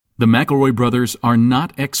The McElroy brothers are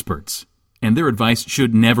not experts, and their advice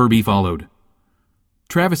should never be followed.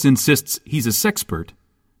 Travis insists he's a sexpert,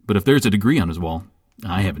 but if there's a degree on his wall,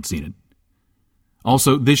 I haven't seen it.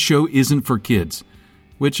 Also, this show isn't for kids,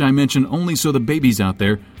 which I mention only so the babies out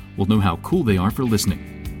there will know how cool they are for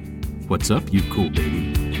listening. What's up, you cool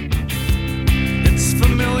baby? It's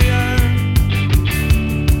familiar,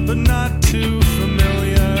 but not too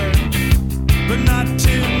familiar, but not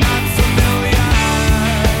too not familiar.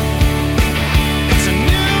 It's a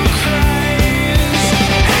new craze.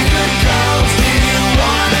 Hey, good girls, do you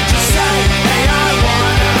wanna just say, hey, I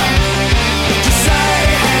wanna? Just say,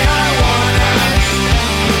 hey, I wanna.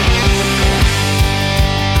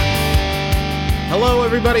 Hello,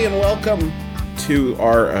 everybody, and welcome to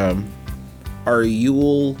our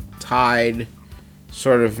Yuletide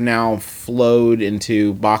sort of now flowed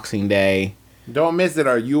into Boxing Day. Don't miss it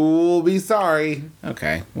or you'll be sorry.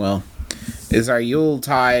 Okay, well, is our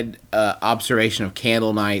Yuletide observation of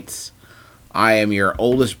Candlenights. I am your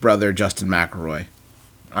oldest brother, Justin McElroy.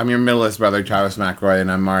 I'm your middleest brother, Travis McElroy,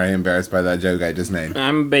 and I'm already embarrassed by that joke I just made.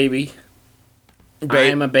 I'm a baby. I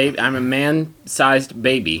am a baby. I'm a man-sized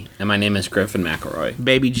baby, and my name is Griffin McElroy.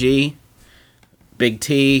 Baby G, Big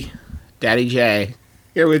T, Daddy J,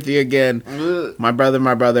 here with you again. My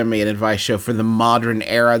brother, me, an advice show for the modern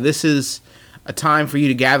era. This is a time for you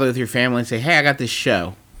to gather with your family and say, hey, I got this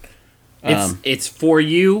show. It's for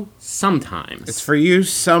you sometimes. It's for you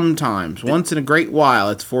sometimes. Once in a great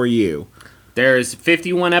while, it's for you. There's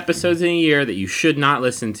 51 episodes in a year that you should not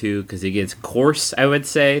listen to because it gets coarse, I would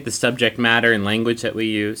say, the subject matter and language that we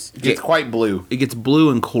use. It's quite blue. It gets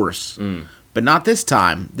blue and coarse. But not this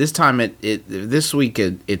time. This week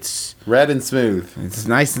it's Red and smooth. it's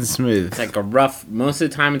nice and smooth. It's like most of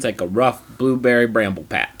the time it's like a rough blueberry bramble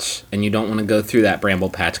patch. And you don't want to go through that bramble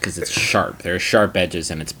patch because it's sharp. There are sharp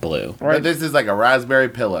edges and it's blue. But this is like a raspberry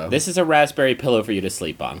pillow. This is a raspberry pillow for you to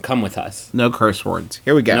sleep on. Come with us. No curse words.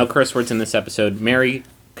 Here we go. No curse words in this episode. Merry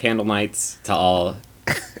Candlenights to all,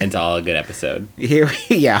 and to all a good episode.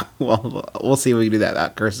 Yeah. Well, we'll see if we can do that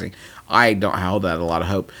without cursing. I don't hold that a lot of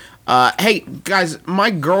hope. Hey, guys,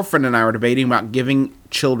 my girlfriend and I were debating about giving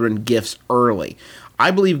children gifts early.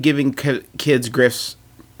 I believe giving kids gifts...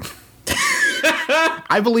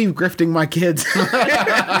 I believe grifting my kids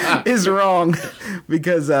is wrong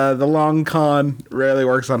because the long con rarely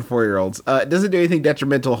works on 4-year-olds. It doesn't do anything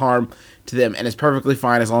detrimental harm to them, and it's perfectly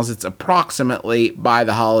fine as long as it's approximately by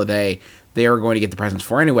the holiday they are going to get the presents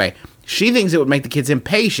for anyway. She thinks it would make the kids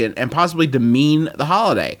impatient and possibly demean the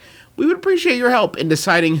holiday. We would appreciate your help in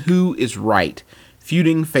deciding who is right.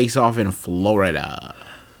 Feuding face-off in Florida.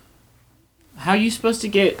 How are you supposed to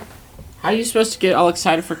get all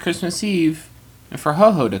excited for Christmas Eve and for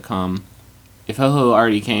Ho-Ho to come if Ho-Ho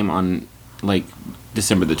already came on, like,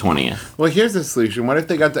 December the 20th? Well, here's the solution. What if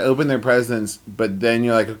they got to open their presents, but then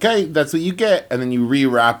you're like, okay, that's what you get, and then you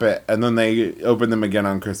rewrap it, and then they open them again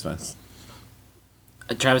on Christmas?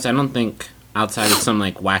 Travis, I don't think outside of some,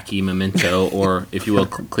 like, wacky memento or, if you will,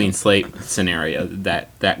 clean slate scenario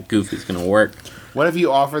that goof is going to work. What if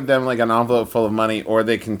you offered them, like, an envelope full of money, or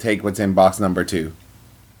they can take what's in box number 2?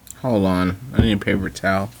 Hold on. I need a paper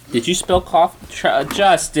towel. Did you spill coffee?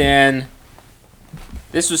 Justin!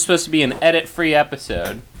 This was supposed to be an edit-free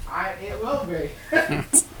episode. It will be.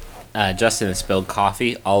 Justin has spilled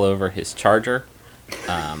coffee all over his charger.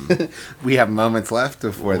 We have moments left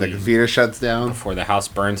before the computer shuts down. Before the house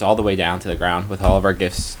burns all the way down to the ground with all of our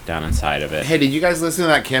gifts down inside of it. Hey, did you guys listen to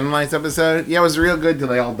that Candlenights episode? Yeah, it was real good till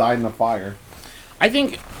they all died in the fire. I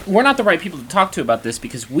think we're not the right people to talk to about this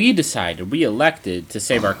because we elected to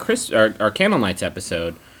save our Candlenights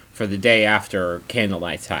episode for the day after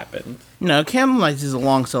Candlenights happened. No, Candlenights is a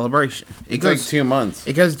long celebration. It's like 2 months.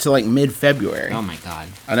 It goes to like mid-February. Oh my god.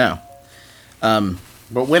 I know.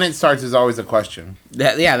 But when it starts is always a question.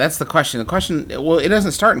 That's the question. The question, well, it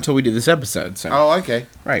doesn't start until we do this episode. So. Oh, okay.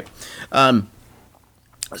 Right.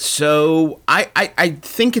 So I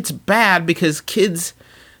think it's bad because kids,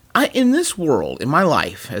 in this world, in my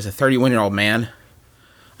life, as a 31-year-old man,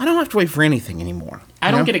 I don't have to wait for anything anymore.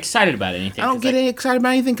 I don't get excited about anything. I don't get excited about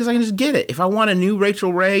anything because I can just get it. If I want a new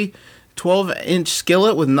Rachel Ray 12-inch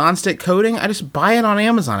skillet with nonstick coating, I just buy it on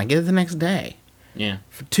Amazon. I get it the next day. Yeah.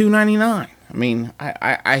 For $2.99. I mean,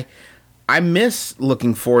 I miss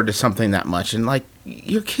looking forward to something that much. And, like,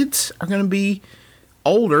 your kids are going to be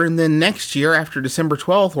older, and then next year, after December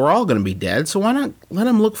 12th, we're all going to be dead. So why not let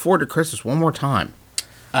them look forward to Christmas one more time?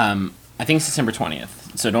 I think it's December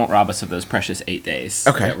 20th, so don't rob us of those precious 8 days.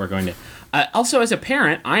 Okay. That we're going to... also, as a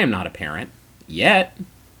parent, I am not a parent yet.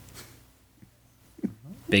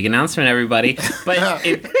 Big announcement, everybody. But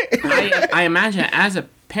I imagine as a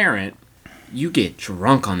parent, you get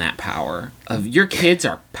drunk on that power of your kids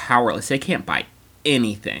are powerless. They can't buy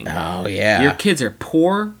anything. Oh, yeah. Your kids are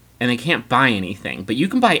poor and they can't buy anything, but you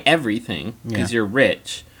can buy everything because you're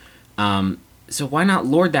rich. So why not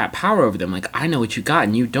lord that power over them? Like, I know what you got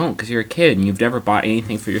and you don't because you're a kid and you've never bought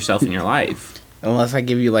anything for yourself in your life. Unless I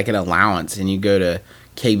give you like an allowance and you go to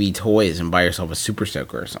KB Toys and buy yourself a Super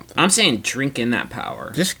Soaker or something. I'm saying drink in that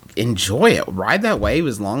power. Just enjoy it. Ride that wave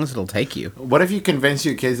as long as it'll take you. What if you convince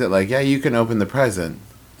your kids that, like, yeah, you can open the present,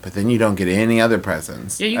 but then you don't get any other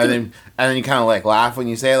presents? Yeah, you and can- then you kind of like laugh when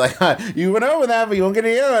you say it, like, you want to open that, but you won't get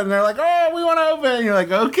any other. And they're like, oh, we want to open. And you're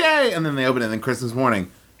like, okay. And then they open it, and then Christmas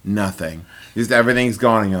morning, nothing. Just everything's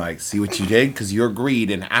gone, and you're like, see what you did? Because your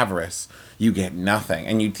greed and avarice, you get nothing.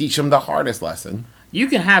 And you teach them the hardest lesson. You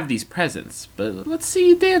can have these presents, but let's see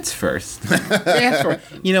you dance first.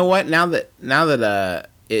 You know what? Now that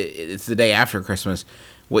it's the day after Christmas,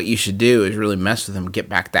 what you should do is really mess with them, get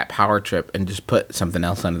back that power trip, and just put something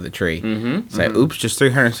else under the tree. Say, oops, just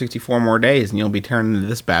 364 more days, and you'll be turned into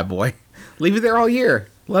this bad boy. Leave it there all year.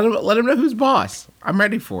 Let him know who's boss. I'm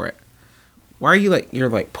ready for it. Why are you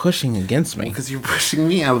you're pushing against me? Because you're pushing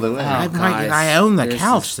me out of the way. I own the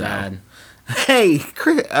couch, though. Hey,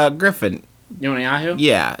 Griffin. You want a Yahoo?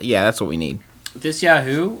 Yeah, that's what we need. This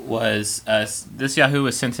Yahoo was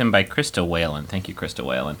sent in by Krista Whalen. Thank you, Krista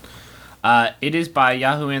Whalen. It is by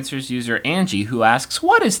Yahoo Answers user Angie, who asks,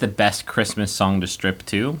 "What is the best Christmas song to strip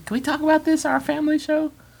to?" Can we talk about this on our family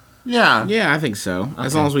show? Yeah. Yeah, I think so.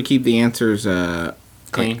 As long as we keep the answers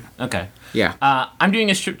Clean. Okay. Yeah. I'm doing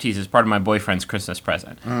a striptease as part of my boyfriend's Christmas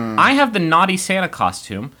present. I have the naughty Santa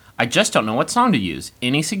costume. I just don't know what song to use.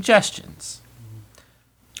 Any suggestions?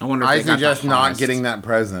 I wonder if I they got the suggest not hottest. getting that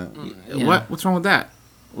present. What? What's wrong with that?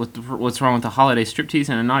 What's wrong with the holiday striptease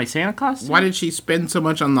and a naughty Santa costume? Why did she spend so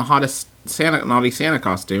much on the hottest naughty Santa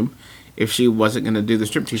costume if she wasn't going to do the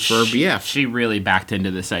striptease for her BF? She really backed into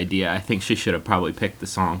this idea. I think she should have probably picked the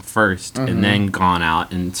song first and then gone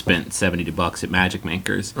out and spent $70 at Magic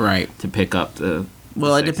Makers Right. to pick up the...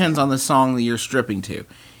 Well, it depends on the song that you're stripping to.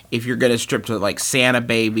 If you're going to strip to like Santa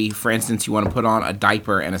Baby, for instance, you want to put on a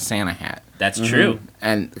diaper and a Santa hat. That's true.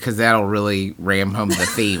 And because that'll really ram home the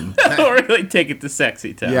theme. That'll really take it to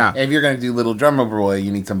sexy time. Yeah. If you're going to do Little Drummer Boy,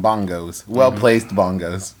 you need some bongos. Well-placed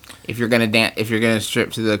bongos. If you're gonna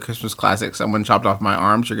strip to the Christmas classic, Someone Chopped Off My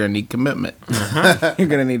Arms, you're gonna need commitment. You're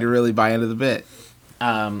gonna need to really buy into the bit.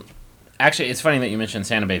 Actually, it's funny that you mentioned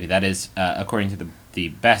Santa Baby. That is, according to the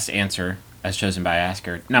best answer as chosen by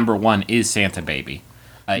Asker, number 1 is Santa Baby.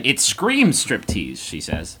 It screams striptease, she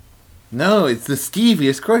says. No, it's the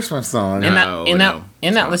skeeviest Christmas song. In No,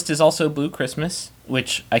 that list is also Blue Christmas,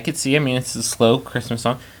 which I could see. I mean, it's a slow Christmas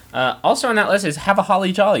song. Also on that list is Have a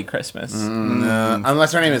Holly Jolly Christmas.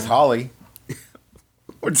 Unless her name is Holly.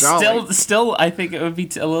 Or Jolly. Still, I think it would be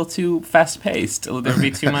a little too fast paced. There would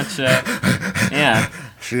be too much. Yeah,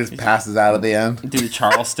 She just passes out at the end. do the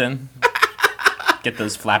Charleston. Get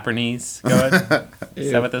those flapper knees going.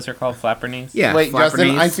 Is that what those are called? Flapper knees? Yeah. Wait, Flapper Justin,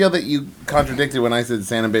 Knees. I feel that you contradicted when I said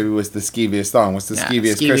Santa Baby was the skeeviest song. What's the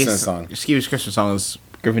skeeviest Christmas song? Skeeviest Christmas song is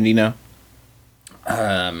Griffin, do you know?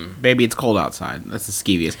 Baby, It's Cold Outside. That's the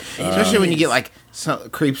skeeviest. Especially when you get like some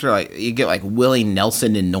creeps are like you get like Willie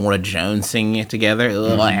Nelson and Nora Jones singing it together.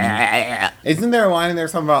 Isn't there a line in there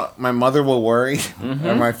something about my mother will worry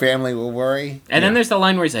or my family will worry? And then there's the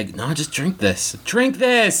line where he's like, "No, just drink this. Drink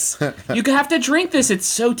this. You have to drink this. It's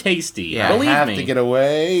so tasty. Yeah, I Believe have me." to get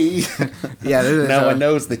away. Yeah, No one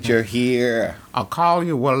knows that you're here. I'll call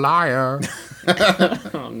you a liar.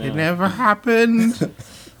 It never happened.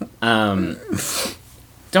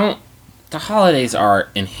 The holidays are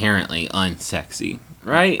inherently unsexy,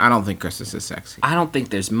 right? I don't think Christmas is sexy. I don't think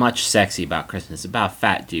there's much sexy about Christmas. It's about a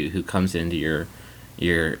fat dude who comes into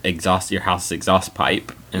your house exhaust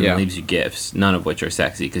pipe and Yeah. leaves you gifts, none of which are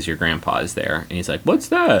sexy because your grandpa is there and he's like, "What's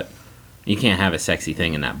that?" You can't have a sexy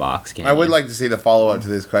thing in that box, can I would you? like to see the follow-up to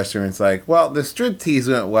this question. It's like, well, the striptease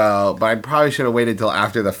went well, but I probably should have waited till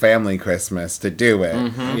after the family Christmas to do it.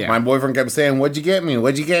 Yeah. My boyfriend kept saying, "What'd you get me?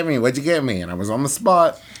 What'd you get me? What'd you get me?" And I was on the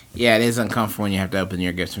spot. Yeah, it is uncomfortable when you have to open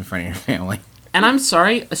your gifts in front of your family. And I'm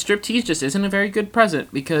sorry, a striptease just isn't a very good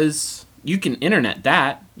present because you can internet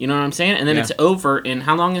that, you know what I'm saying? And then Yeah. it's over in,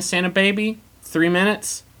 how long is Santa Baby? 3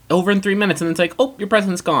 minutes? Over in 3 minutes, and then it's like, oh, your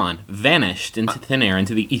present's gone. Vanished into thin air,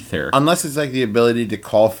 into the ether. Unless it's like the ability to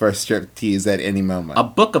call for a striptease at any moment. A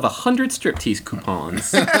book of 100 striptease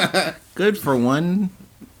coupons. Good for one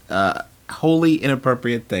wholly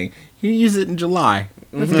inappropriate thing. You use it in July.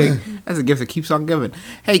 That's a gift that keeps on giving.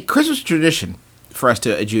 Hey, Christmas tradition for us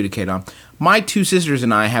to adjudicate on. My two sisters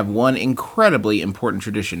and I have one incredibly important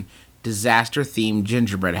tradition. disaster-themed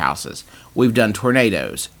gingerbread houses. We've done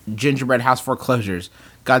tornadoes, gingerbread house foreclosures,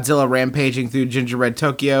 Godzilla rampaging through gingerbread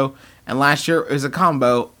Tokyo, and last year it was a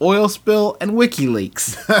combo, oil spill and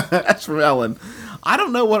WikiLeaks. That's from Ellen. I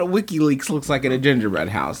don't know what a WikiLeaks looks like in a gingerbread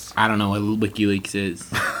house. I don't know what WikiLeaks is.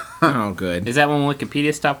 Oh, good. Is that when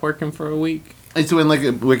Wikipedia stopped working for a week? It's when like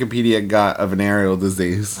Wikipedia got a venereal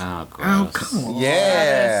disease. Oh, gross. Oh, come on.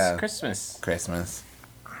 Yeah. It's Christmas. Christmas.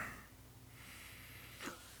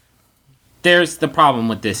 There's the problem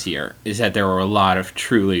with this year is that there were a lot of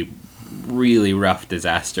truly, really rough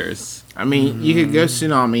disasters. I mean, you could go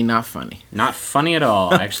tsunami, not funny. Not funny at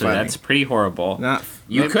all. Actually, funny. that's pretty horrible. Not.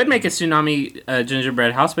 You could make a tsunami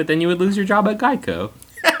gingerbread house, but then you would lose your job at Geico.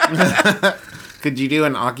 Could you do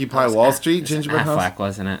an Occupy Wall Street gingerbread house? Affleck,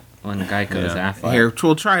 wasn't it? When Geico was Affleck. Here,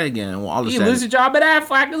 we'll try it again. And we'll all just You lose your job at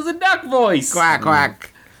Affleck. It was a duck voice. quack,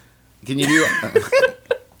 quack. Can you do?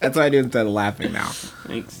 That's what I do instead of laughing now.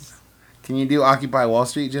 Thanks. Can you do Occupy Wall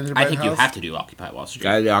Street gingerbread I think house? you have to do Occupy Wall Street.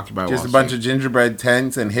 Gotta do Occupy Just Wall a bunch Street. of gingerbread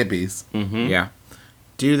tents and hippies. Yeah.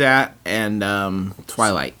 Do that and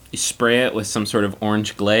Twilight. You spray it with some sort of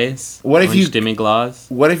orange glaze. What if orange you- demi-glace?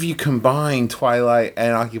 What if you combine Twilight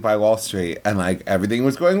and Occupy Wall Street and like everything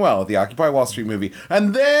was going well with the Occupy Wall Street movie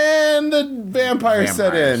and then the vampires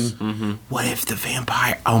set in? What if the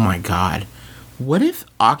vampire... Oh, my God. What if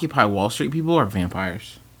Occupy Wall Street people are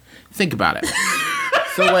vampires? Think about it.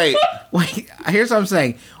 So wait, Wait, here's what I'm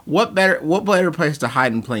saying. What better place to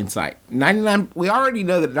hide in plain sight? 99. We already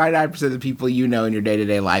know that 99% of the people you know in your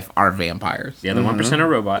day-to-day life are vampires. The other 1% are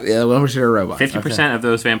robots. The other 1% are robots. 50% of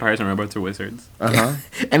those vampires and robots are wizards.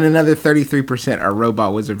 And another 33% are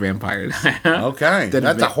robot wizard vampires. okay, Then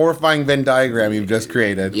that's a horrifying Venn diagram you've just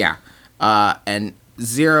created. Yeah. And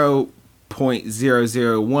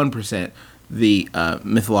 0.001% the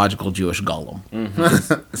mythological Jewish golem.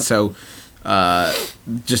 So,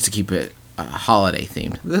 just to keep it holiday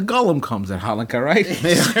themed. The golem comes at Hanukkah, right?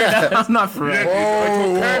 I'm not for real.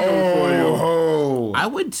 Oh, I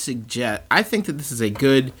would suggest, I think that this is a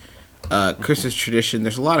good Christmas tradition.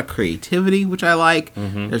 There's a lot of creativity, which I like.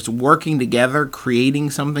 There's working together, creating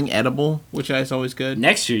something edible, which is always good.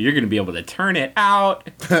 Next year, you're going to be able to turn it out.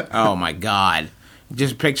 Oh my God.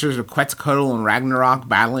 Just pictures of Quetzalcoatl and Ragnarok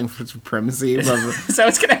battling for supremacy. Above So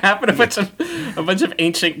it's going to happen. A bunch of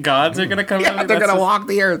ancient gods are going to come yeah, out. they're going to walk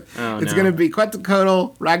the earth. Oh, It's no. going to be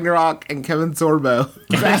Quetzalcoatl, Ragnarok, and Kevin Sorbo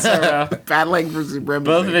battling for supremacy.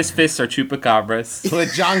 Both of his fists are chupacabras.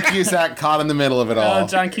 with John Cusack caught in the middle of it all. Oh,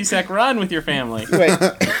 John Cusack, run with your family. Wait.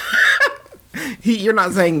 You're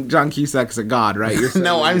not saying John Cusack's a god, right? You're saying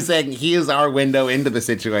No, I'm saying he is our window into the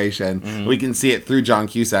situation. We can see it through John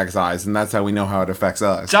Cusack's eyes, and that's how we know how it affects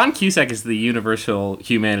us. John Cusack is the universal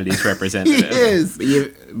humanities he representative. is,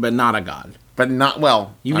 but not a god. But not,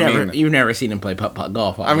 well, You've never seen him play putt-putt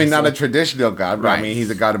golf. I mean, not a obviously. traditional god, but I Right. mean, he's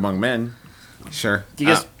a god among men. Sure. Do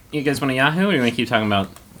you guys want to Yahoo, or do you want to keep talking about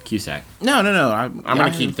Cusack? No. I'm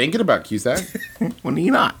going to keep thinking about Cusack. When are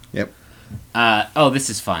you not? Yep. This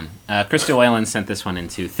is fun. Crystal Whalen sent this one in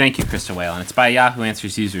too. Thank you, Crystal Whalen. It's by Yahoo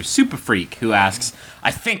Answers user Super Freak, who asks,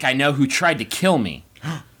 I think I know who tried to kill me.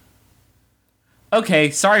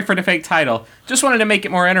 Okay, sorry for the fake title. Just wanted to make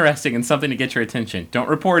it more interesting and something to get your attention. Don't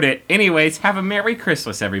report it. Anyways, have a Merry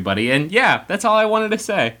Christmas, everybody. And yeah, that's all I wanted to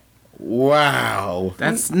say. Wow.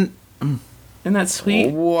 That's Isn't that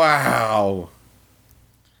sweet? Wow.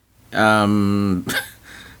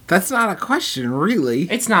 that's not a question, really.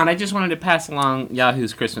 It's not. I just wanted to pass along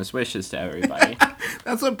Yahoo's Christmas wishes to everybody.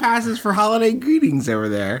 That's what passes for holiday greetings over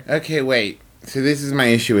there. Okay, wait. So this is my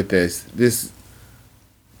issue with this. This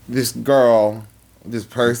girl, this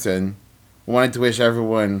person, wanted to wish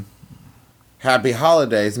everyone happy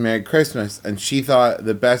holidays, Merry Christmas, and she thought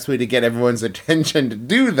the best way to get everyone's attention to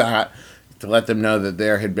do that is to let them know that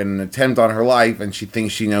there had been an attempt on her life, and she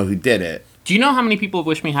thinks she know who did it. Do you know how many people have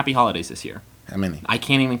wished me happy holidays this year? How many? I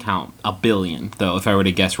can't even count. 1 billion, though, if I were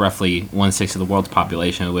to guess roughly 1/6 of the world's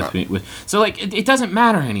population with me. So, like, it doesn't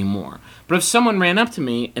matter anymore. But if someone ran up to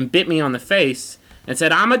me and bit me on the face and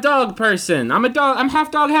said, I'm a dog person, I'm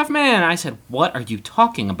half dog, half man, I said, what are you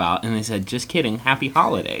talking about? And they said, just kidding, happy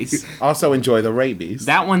holidays. Also enjoy the rabies.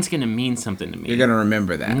 That one's going to mean something to me. You're going to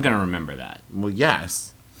remember I'm that. going to remember that. Well,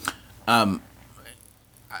 yes.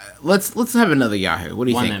 Let's have another Yahoo. What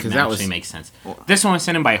do you One think? that Because actually that was makes sense. This one was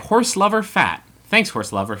sent in by Horse Lover Fat. Thanks,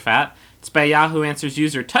 Horse Lover Fat. It's by Yahoo Answers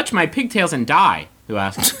user Touch My Pigtails and Die, who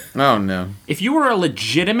asks, Oh, no. if you were a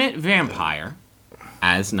legitimate vampire,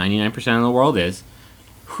 as 99% of the world is,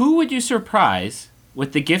 who would you surprise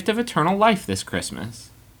with the gift of eternal life this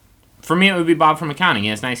Christmas? For me, it would be Bob from accounting. He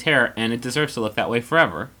has nice hair, and it deserves to look that way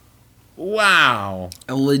forever. Wow.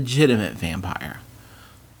 a legitimate vampire.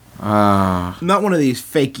 Not one of these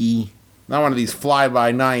fakey. Not one of these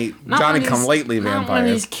fly-by-night, Johnny-come-lately Not one of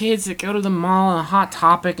vampires. these kids that go to the mall on a Hot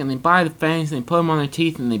Topic and they buy the fangs and they put them on their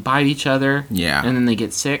teeth and they bite each other. Yeah. And then they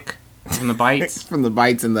get sick from the bites. From the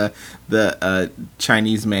bites and the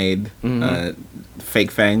Chinese-made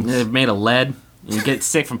fake fangs. They're made of lead. And you get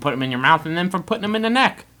sick from putting them in your mouth and then from putting them in the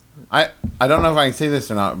neck. I don't know if I can say this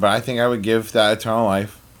or not, but I think I would give that eternal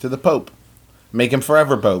life to the Pope. Make him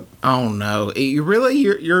forever Pope. Oh no! You really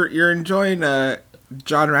you're enjoying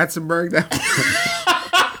John Ratzenberg that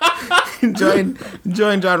enjoying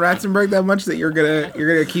John Ratzenberg that much that you're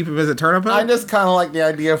gonna keep him as eternal Pope? I just kind of like the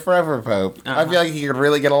idea of forever Pope. I feel like he could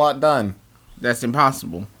really get a lot done. That's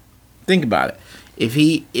impossible. Think about it. If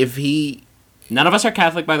he None of us are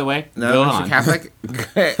Catholic, by the way. no, Go Mr. on. Catholic.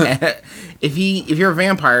 if you're a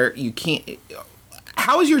vampire, you can't.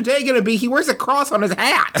 How is your day gonna be? He wears a cross on his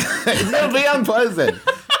hat. It's gonna be unpleasant.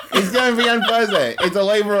 It's gonna be unpleasant. It's a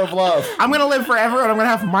labor of love. I'm gonna live forever, and I'm gonna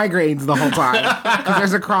have migraines the whole time because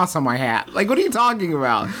there's a cross on my hat. Like, what are you talking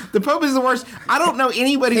about? The Pope is the worst. I don't know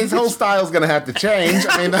anybody. His whole style's gonna have to change.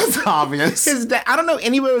 I mean, that's obvious. I don't know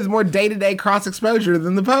anybody with more day-to-day cross exposure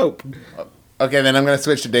than the Pope. Okay, then I'm gonna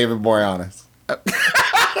switch to David Boreanaz.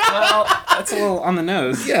 Well, that's a little on the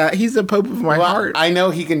nose. Yeah, he's the Pope of my heart. I know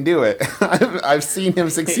he can do it. I've seen him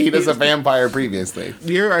succeed as a vampire previously.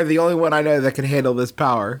 You are the only one I know that can handle this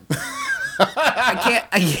power.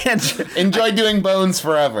 I can't. Enjoy doing bones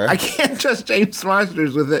forever. I can't trust James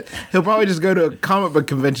Marsters with it. He'll probably just go to a comic book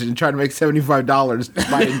convention and try to make $75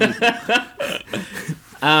 fighting people.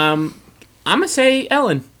 I'm going to say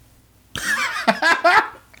Ellen.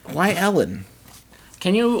 Why Ellen?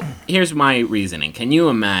 Here's my reasoning. Can you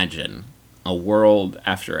imagine a world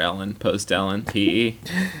after Ellen, post Ellen, PE?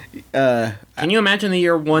 Can you imagine the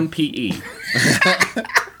year 1 PE?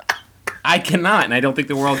 I cannot, and I don't think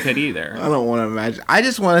the world could either. I don't want to imagine. I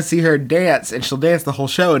just want to see her dance, and she'll dance the whole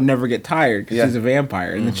show and never get tired because she's a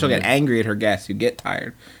vampire. And then she'll get angry at her guests who get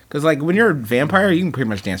tired. Because, like, when you're a vampire, you can pretty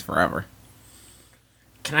much dance forever.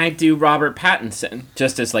 Can I do Robert Pattinson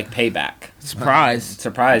just as, like, payback?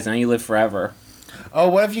 Surprise, now you live forever. Oh,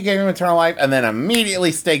 what if you gave him eternal life and then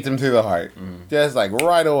immediately staked him through the heart? Just like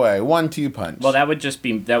right away, 1-2 punch. Well, that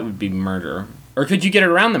would be murder. Or could you get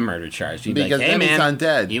around the murder charge? You'd be Because like, hey, then he's man,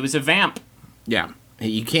 undead. he was a vamp. Yeah.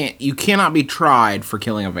 You cannot be tried for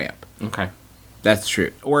killing a vamp. Okay. That's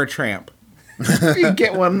true. Or a tramp. You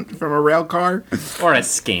get one from a rail car. Or a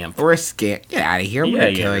scamp. Or a scamp. Get out of here. I'm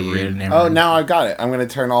going to kill you. rude. Never Oh, mind. now I've got it. I'm going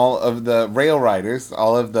to turn all of the rail riders,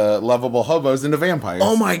 all of the lovable hobos into vampires.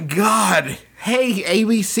 Oh my god. Hey,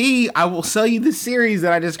 ABC, I will sell you the series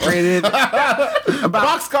that I just created about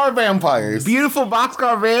Boxcar vampires. beautiful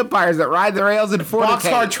boxcar vampires that ride the rails and fornicate.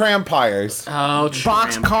 Boxcar trampires. Oh,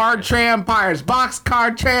 Boxcar trampires.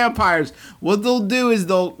 Boxcar trampires. What they'll do is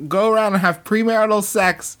they'll go around and have premarital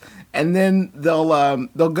sex, and then they'll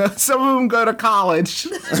go. Some of them go to college.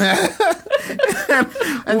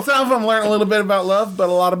 And some of them learn a little bit about love, but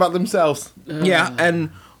a lot about themselves. Yeah,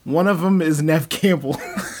 and one of them is Nev Campbell.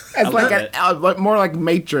 It's like more like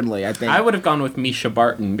matronly, I think. I would have gone with Misha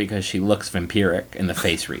Barton because she looks vampiric in the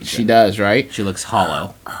face region. She does, right? She looks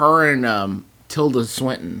hollow. Her and Tilda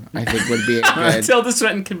Swinton, I think, would be a good. Tilda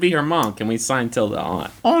Swinton could be her mom. Can we sign Tilda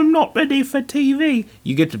on? I'm not ready for TV.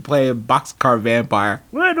 You get to play a boxcar vampire.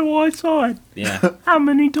 Where do I sign? Yeah. How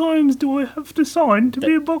many times do I have to sign to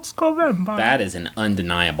be a boxcar vampire? That is an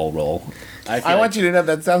undeniable role. I want you to know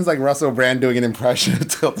that sounds like Russell Brand doing an impression of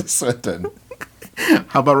Tilda Swinton.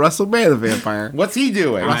 How about Russell Brand, the vampire? What's he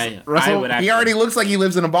doing? I Russell- would He actually, already looks like he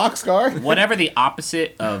lives in a boxcar. whatever the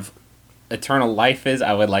opposite of eternal life is,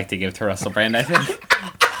 I would like to give to Russell Brand, I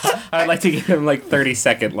think. I'd like to give him like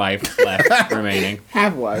 30-second life left remaining.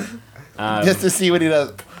 Half-life. Just to see what he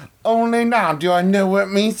does. Only now do I know what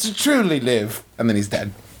it means to truly live. And then he's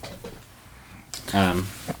dead.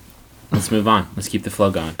 Let's move on. Let's keep the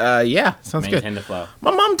flow going. Yeah, sounds Maintain good. the flow.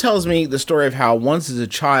 My mom tells me the story of how once as a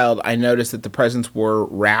child I noticed that the presents were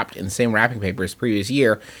wrapped in the same wrapping paper as previous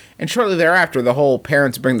year, and shortly thereafter the whole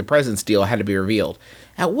parents bring the presents deal had to be revealed.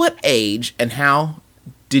 At what age and how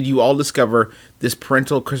did you all discover this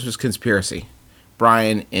parental Christmas conspiracy?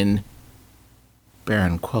 Brian in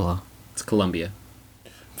Barranquilla. It's Columbia.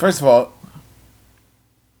 First of all,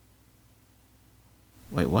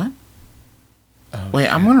 Wait, what? Wait,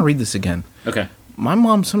 I'm going to read this again. Okay. My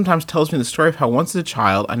mom sometimes tells me the story of how once as a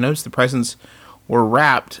child I noticed the presents were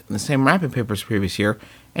wrapped in the same wrapping paper as previous year,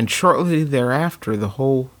 and shortly thereafter the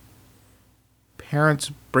whole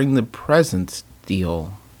parents bring the presents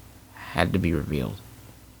deal had to be revealed.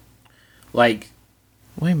 Like,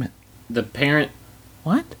 Wait a minute. the parent...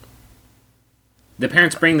 What? the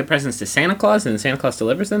parents bring the presents to Santa Claus and Santa Claus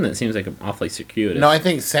delivers them? That seems like awfully circuitous. No, I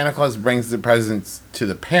think Santa Claus brings the presents to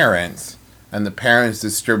the parents, and the parents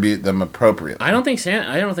distribute them appropriately. I don't think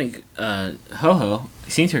Ho-Ho,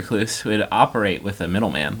 Sinterklaas, would operate with a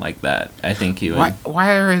middleman like that. I think he would.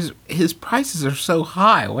 Why are his prices are so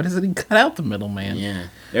high? Why doesn't he cut out the middleman? Yeah.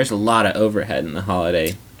 There's a lot of overhead in the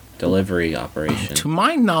holiday delivery operation. To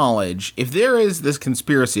my knowledge, if there is this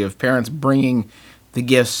conspiracy of parents bringing the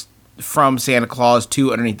gifts from Santa Claus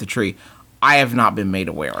to underneath the tree, I have not been made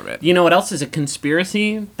aware of it. You know what else is a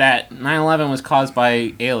conspiracy? That 9/11 was caused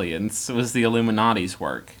by aliens. It was the Illuminati's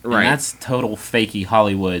work. Right. And that's total fakey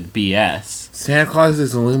Hollywood BS. Santa Claus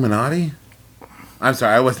is Illuminati? I'm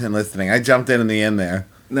sorry, I wasn't listening. I jumped in the end there.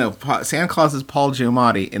 No, Santa Claus is Paul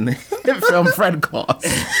Giamatti in the film Fred Claus.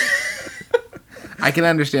 I can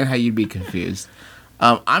understand how you'd be confused.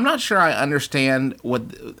 I'm not sure I understand what...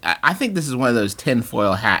 I think this is one of those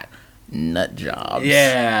tinfoil hat nut jobs.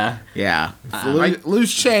 Yeah. Yeah.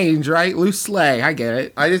 Loose change, right? Loose sleigh. I get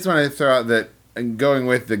it. I just want to throw out that, going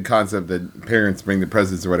with the concept that parents bring the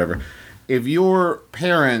presents or whatever, if your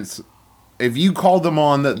parents... If you called them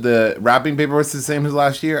on that the wrapping paper was the same as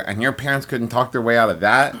last year, and your parents couldn't talk their way out of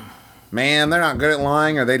that, man, they're not good at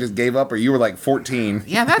lying, or they just gave up, or you were like 14.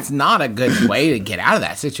 Yeah, that's not a good way to get out of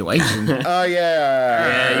that situation. Oh,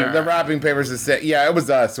 yeah. The wrapping paper's the same. Yeah, it was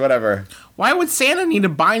us, whatever. Why would Santa need to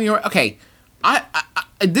buy new... Okay, I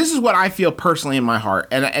this is what I feel personally in my heart,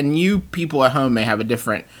 and you people at home may have a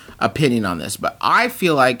different opinion on this, but I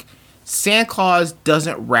feel like Santa Claus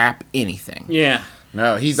doesn't wrap anything. Yeah.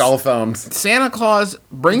 No, he's all thumbs. Santa Claus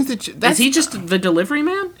brings the... Is he just the delivery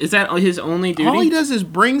man? Is that his only duty? All he does is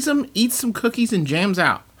brings them, eats some cookies, and jams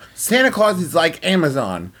out. Santa Claus is like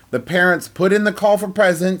Amazon. The parents put in the call for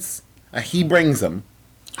presents, he brings them.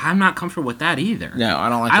 I'm not comfortable with that either. No, I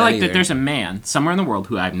don't like I that like either. that there's a man somewhere in the world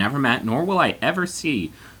who I've never met, nor will I ever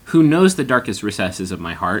see, who knows the darkest recesses of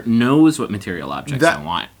my heart, knows what material objects I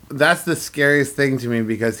want. That's the scariest thing to me,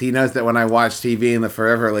 because he knows that when I watch TV and the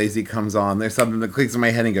Forever Lazy comes on, there's something that clicks in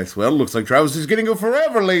my head and goes, well, it looks like Travis is getting a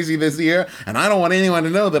Forever Lazy this year, and I don't want anyone to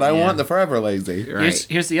know that I want the Forever Lazy. Right.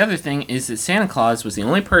 Here's the other thing, is that Santa Claus was the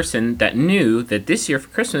only person that knew that this year for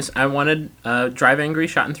Christmas I wanted Drive Angry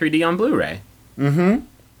shot in 3D on Blu-ray. Mm-hmm.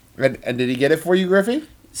 And did he get it for you, Griffey?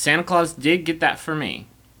 Santa Claus did get that for me.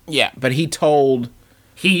 Yeah, but he told...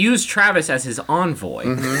 He used Travis as his envoy.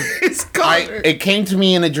 Mm-hmm. It came to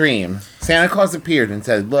me in a dream. Santa Claus appeared and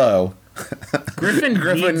said, "Lo, Griffin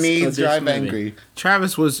needs this Drive movie. Angry."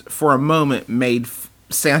 Travis was, for a moment, made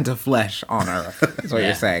Santa flesh on Earth. That's what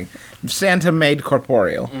you're saying. Santa made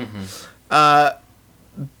corporeal.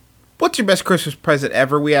 What's your best Christmas present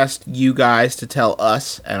ever? We asked you guys to tell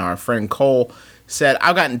us, and our friend Cole said,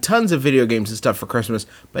 I've gotten tons of video games and stuff for Christmas,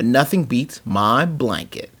 but nothing beats my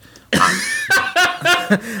blanket.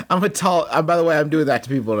 I'm a tall... by the way, I'm doing that to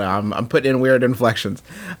people now. I'm putting in weird inflections.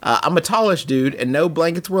 I'm a tallish dude, and no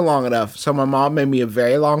blankets were long enough, so my mom made me a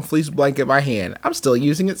very long fleece blanket by hand. I'm still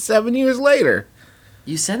using it 7 years later.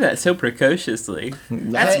 You said that so precociously.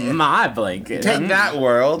 That's my blanket. Take that,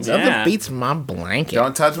 world. Yeah. Nothing beats my blanket.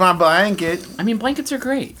 Don't touch my blanket. I mean, blankets are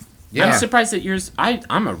great. Yeah. I'm surprised that yours...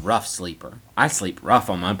 I'm a rough sleeper. I sleep rough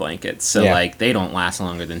on my blankets, so, they don't last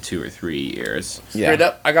longer than 2 or 3 years. Straight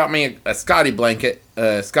up, I got me a Scotty blanket,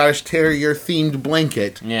 a Scottish Terrier themed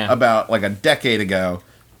blanket about like a decade ago.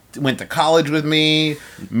 Went to college with me,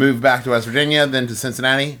 moved back to West Virginia, then to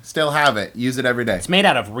Cincinnati. Still have it. Use it every day. It's made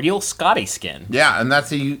out of real Scotty skin. Yeah, and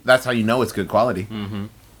that's how you know it's good quality. Mm-hmm.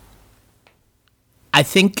 I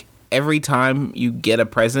think every time you get a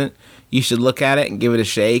present, you should look at it and give it a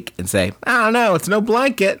shake and say, I don't know, it's no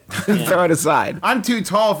blanket. And throw it aside. I'm too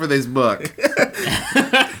tall for this book.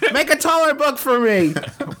 Make a taller book for me.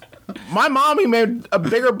 My mommy made a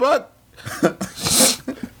bigger book.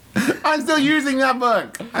 I'm still using that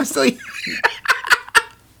book. I'm still...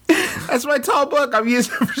 That's my tall book. I've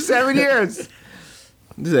used it for 7 years.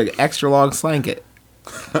 This is an extra long slanket.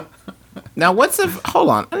 Now, hold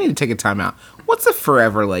on. I need to take a time out. What's a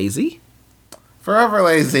Forever Lazy? Forever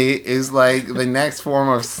Lazy is like the next form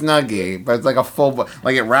of Snuggie, but it's like a full,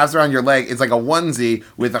 like it wraps around your leg. It's like a onesie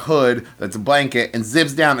with a hood that's a blanket and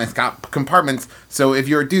zips down, and it's got compartments. So if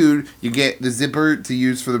you're a dude, you get the zipper to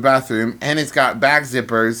use for the bathroom, and it's got back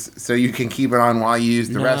zippers so you can keep it on while you use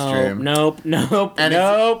the restroom. Nope. And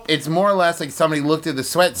it's more or less like somebody looked at the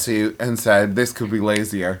sweatsuit and said, this could be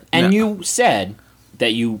lazier. And you said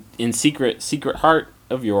that you, in secret heart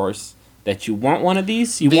of yours, that you want one of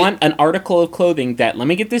these. You want an article of clothing that, let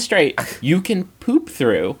me get this straight, you can poop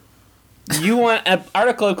through. You want an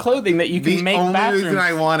article of clothing that you can The make only bathrooms. reason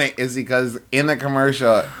I want it is because in the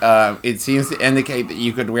commercial, it seems to indicate that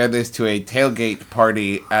you could wear this to a tailgate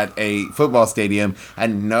party at a football stadium,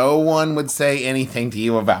 and no one would say anything to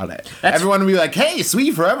you about it. Everyone would be like, "Hey,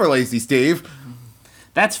 sweet forever, Lazy Steve."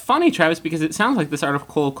 That's funny, Travis, because it sounds like this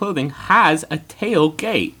article of clothing has a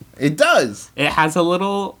tailgate. It does. It has a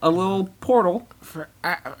little portal.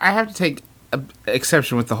 I have to take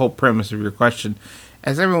exception with the whole premise of your question.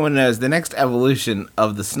 As everyone knows, the next evolution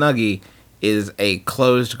of the Snuggie is a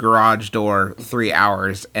closed garage door, 3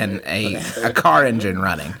 hours, and a car engine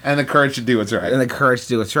running. And the courage to do what's right. And the courage to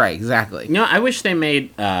do what's right, exactly. You know, I wish they made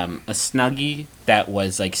a Snuggie that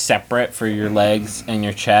was like separate for your legs and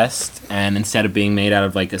your chest, and instead of being made out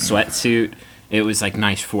of like a sweatsuit, it was like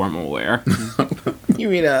nice formal wear. You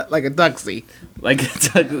mean like a tuxie? Like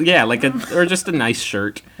or just a nice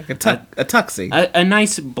shirt. Like a tuxie. A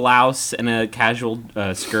nice blouse and a casual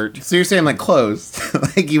skirt. So you're saying like clothes?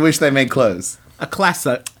 Like you wish they made clothes? A class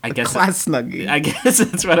Snuggie. I guess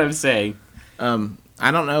that's what I'm saying. I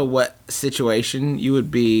don't know what situation you would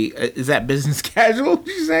be. Is that business casual? Did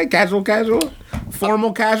you say casual?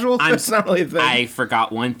 Formal casual? That's not really a thing. I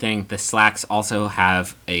forgot one thing. The slacks also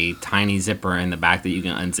have a tiny zipper in the back that you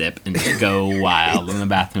can unzip and just go wild in the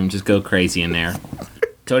bathroom. Just go crazy in there.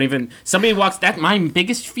 Don't even. Somebody walks. My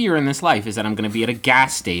biggest fear in this life is that I'm going to be at a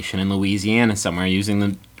gas station in Louisiana somewhere using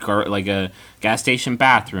the like a gas station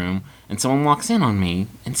bathroom, and someone walks in on me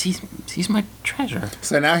and sees my treasure.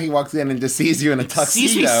 So now he walks in and just sees you in a tuxedo.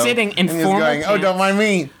 Sees me sitting in and he's formal going, "Oh, don't mind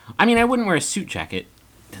me." I mean, I wouldn't wear a suit jacket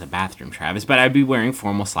to the bathroom, Travis, but I'd be wearing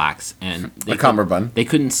formal slacks and A cummerbund. They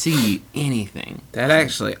couldn't see anything. That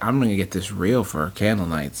actually, I'm going to get this real for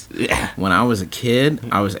Candlenights. Yeah. When I was a kid,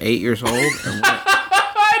 I was 8 years old, and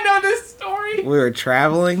I know this story. we were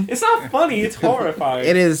traveling. It's not funny. It's horrifying.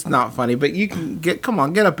 It is not funny, but you can get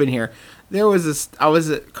up in here. There was I was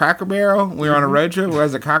at Cracker Barrel. We were on a road trip. I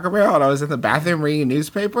was at Cracker Barrel, and I was in the bathroom reading a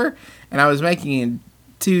newspaper, and I was making a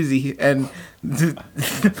toozy, and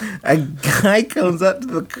a guy comes up to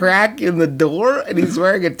the crack in the door, and he's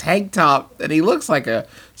wearing a tank top, and he looks like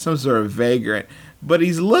some sort of vagrant. But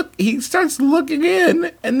he starts looking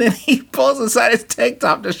in, and then he pulls aside his tank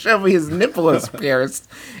top to show me his nipple is pierced,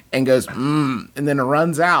 and goes, and then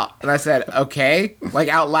runs out. And I said, okay, like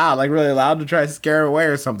out loud, like really loud to try to scare him away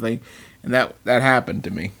or something. And that happened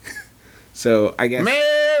to me. So I guess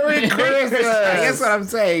Merry Christmas! I guess what I'm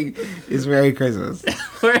saying is Merry Christmas.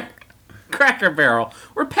 We're Cracker Barrel.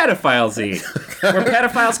 We're pedophiles eat. We're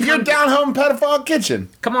pedophiles. Your down home pedophile kitchen.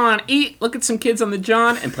 Come on, eat. Look at some kids on the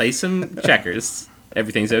John and play some checkers.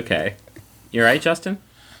 Everything's okay. You all right, Justin?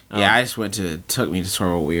 Yeah, I just took me to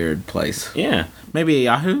sort of a weird place. Yeah. Maybe a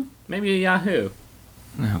Yahoo? Maybe a Yahoo.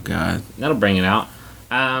 Oh, God. That'll bring it out.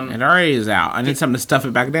 It already is out. I need something to stuff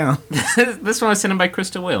it back down. This one was sent in by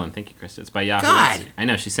Krista Whalen. Thank you, Krista. It's by Yahoo. God. I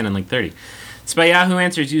know, she's sent in like 30. It's by Yahoo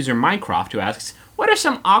Answers user Mycroft, who asks, what are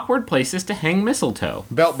some awkward places to hang mistletoe?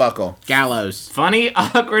 Belt buckle. Gallows. Funny,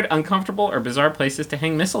 awkward, uncomfortable, or bizarre places to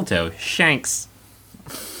hang mistletoe? Shanks.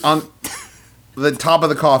 On the top of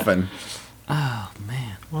the coffin. Oh,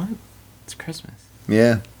 man. What? It's Christmas.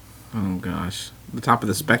 Yeah. Oh, gosh. The top of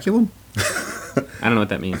the speculum? I don't know what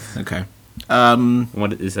that means. Okay.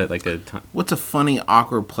 What is that, like a... What's a funny,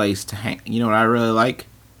 awkward place to hang? You know what I really like?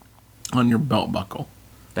 On your belt buckle.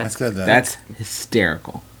 I said that. That's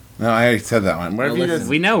hysterical. No, I already said that one. What if you listen. just...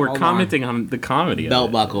 We know, we're Hold commenting on the comedy Belt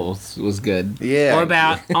of it. buckles was good. Yeah. What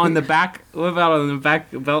about on the back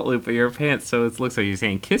belt loop of your pants so it looks like you're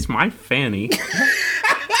saying, kiss my fanny?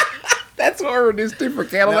 That's what we're reduced to for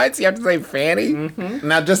Candlenights. You have to say fanny. Mm-hmm.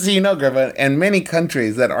 Now, just so you know, Griffin, in many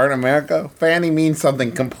countries that aren't America, fanny means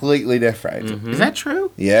something completely different. Is that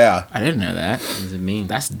true? Yeah. I didn't know that. What does it mean?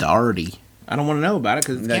 That's dirty. I don't want to know about it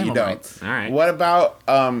because it's No, you Candlenights. don't. All right. What about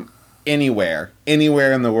anywhere in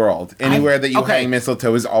the world, anywhere that you okay. hang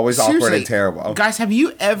mistletoe is always awkward Seriously, and terrible. Guys, have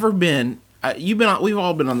you ever been? We've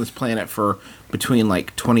all been on this planet for between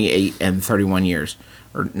like 28 and 31 years,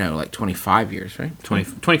 or no, like 25 years, right?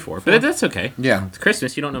 24. But that's okay. Yeah. It's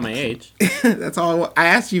Christmas. You don't know my age. That's all. I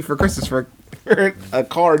asked you for Christmas for a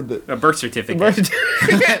card that. A birth certificate.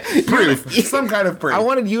 Proof, some kind of proof. I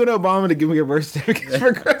wanted you and Obama to give me a birth certificate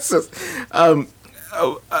for Christmas.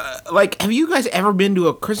 Like, have you guys ever been to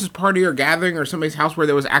a Christmas party or gathering or somebody's house where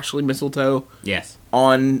there was actually mistletoe Yes.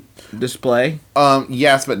 on display?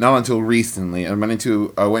 Yes, but not until recently. I went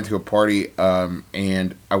to a party,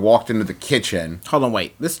 and I walked into the kitchen. Hold on,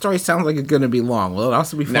 wait. This story sounds like it's going to be long. Will it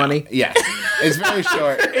also be funny? Yes, it's very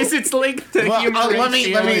short. Is it linked to Well, human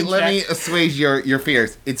let me assuage your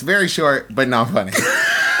fears. It's very short, but not funny.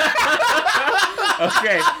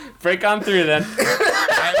 Okay. Break on through then.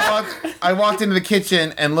 I walked into the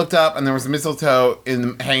kitchen and looked up, and there was mistletoe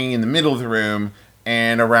hanging in the middle of the room,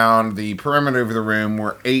 and around the perimeter of the room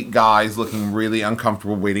were 8 guys looking really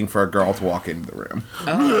uncomfortable, waiting for a girl to walk into the room.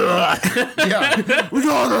 Yeah, we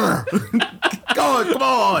got her. Go, come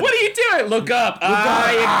on. What are you doing? Look up. You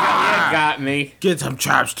got me. Get some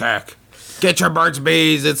chapstick. Get your Burt's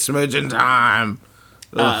Bees. It's smooching time.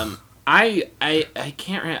 I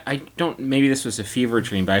can't. I don't. Maybe this was a fever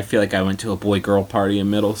dream, but I feel like I went to a boy-girl party in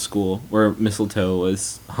middle school where mistletoe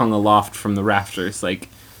was hung aloft from the rafters, like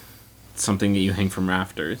something that you hang from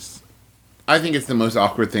rafters. I think it's the most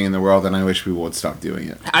awkward thing in the world, and I wish people would stop doing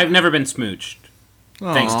it. I've never been smooched.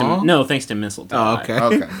 Thanks to mistletoe. Oh, okay.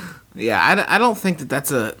 Okay. Yeah, I don't think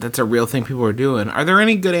that's a real thing people are doing. Are there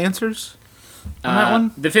any good answers on that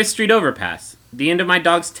one? The 5th Street overpass. The end of my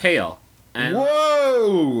dog's tail. And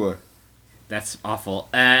Whoa! that's awful.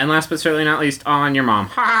 And last but certainly not least, on your mom.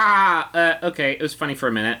 Ha! Okay, it was funny for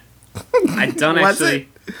a minute. I don't Was actually.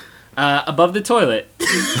 Above the toilet.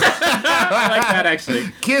 I like that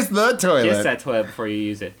actually. Kiss the toilet. Kiss that toilet before you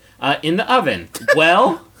use it. In the oven.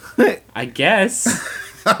 Well, I guess.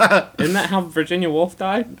 Isn't that how Virginia Woolf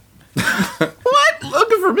died? What?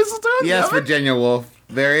 Looking for mistletoe? in the Yes, oven? Virginia Woolf.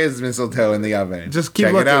 There is mistletoe in the oven. Just keep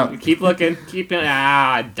Check looking. it out. Keep looking.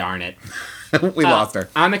 Darn it. We lost her.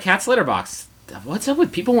 On the cat's litter box. What's up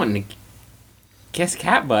with people wanting to kiss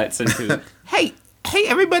cat butts into... Hey,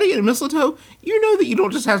 everybody in mistletoe, you know that you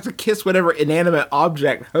don't just have to kiss whatever inanimate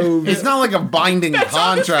object hoves. It's not like a binding That's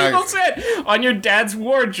all these people contract. said. On your dad's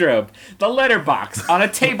wardrobe, the letterbox, on a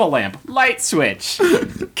table lamp, light switch.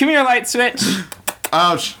 Come here, light switch.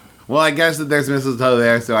 Oh, well, I guess that there's mistletoe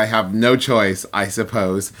there, so I have no choice, I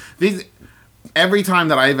suppose. Every time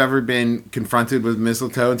that I've ever been confronted with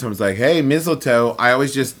mistletoe and someone's like, hey, mistletoe, I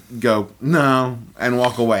always just go, no, and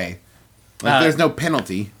walk away. Like, there's no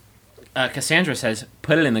penalty. Cassandra says,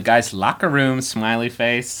 put it in the guy's locker room, smiley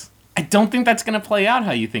face. I don't think that's going to play out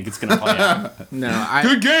how you think it's going to play out. No,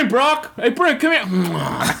 Good game, Brock. Hey, Brick, come here.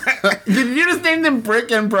 Did you just name them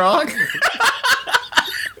Brick and Brock?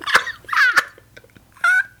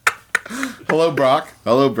 Hello, Brock.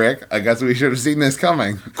 Hello, Brick. I guess we should have seen this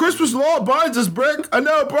coming. Christmas law binds us, Brick. I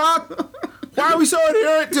know, Brock. Why are we so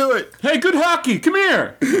adherent to it? Hey, good hockey. Come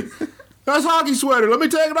here. Nice hockey sweater. Let me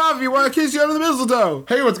take it off if you want to kiss you under the mistletoe.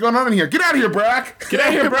 Hey, what's going on in here? Get out of here, Brock. Get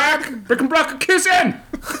out here, Brock. Brick and Brock are kissing.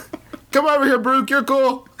 Come over here, Brooke. You're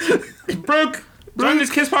cool. Brooke, join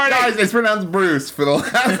this kiss party. Guys, it's pronounced Bruce. For the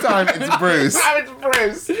last time, it's Bruce. It's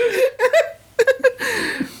Bruce.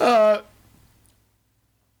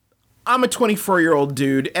 I'm a 24-year-old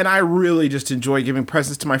dude, and I really just enjoy giving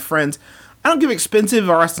presents to my friends. I don't give expensive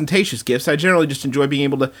or ostentatious gifts. I generally just enjoy being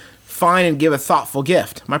able to find and give a thoughtful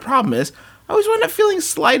gift. My problem is, I always wind up feeling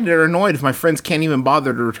slighted or annoyed if my friends can't even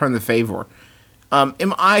bother to return the favor. Am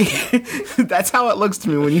I... That's how it looks to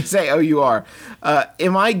me when you say, oh, you are.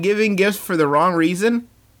 Am I giving gifts for the wrong reason?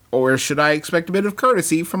 Or should I expect a bit of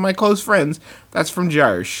courtesy from my close friends? That's from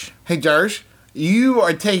Jarsh. Hey, Jarsh, you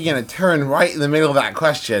are taking a turn right in the middle of that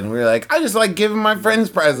question. We're like, I just like giving my friends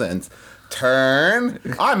presents. Turn.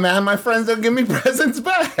 I'm mad my friends don't give me presents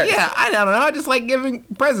back. Yeah, I don't know. I just like giving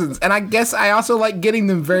presents. And I guess I also like getting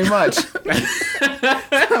them very much.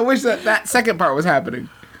 I wish that second part was happening.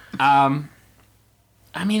 I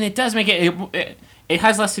mean, it does make it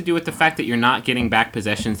has less to do with the fact that you're not getting back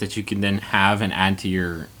possessions that you can then have and add to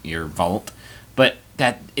your vault, but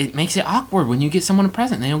that it makes it awkward when you get someone a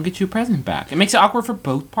present and they don't get you a present back. It makes it awkward for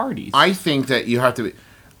both parties. I think that you have to...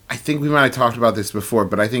 I think we might have talked about this before,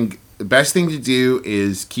 but I think the best thing to do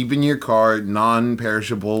is keep in your car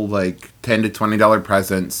non-perishable, like $10 to $20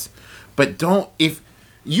 presents. But don't... If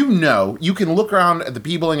you know, you can look around at the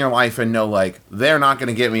people in your life and know, like, they're not going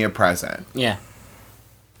to get me a present. Yeah.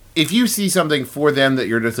 If you see something for them that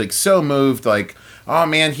you're just, like, so moved, like, oh,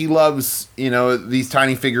 man, he loves, these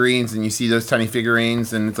tiny figurines, and you see those tiny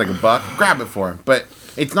figurines, and it's like $1, grab it for him. But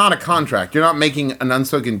it's not a contract. You're not making an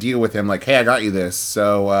unspoken deal with him, like, hey, I got you this,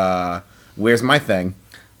 so, where's my thing?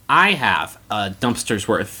 I have a dumpster's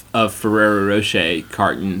worth of Ferrero Rocher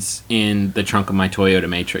cartons in the trunk of my Toyota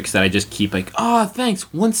Matrix that I just keep like, oh,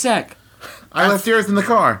 thanks, 1 sec. I left yours in the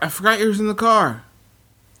car. I forgot yours in the car.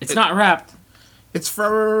 It's not wrapped. It's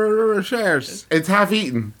for shares. It's half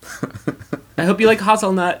eaten. I hope you like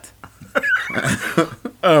hazelnut.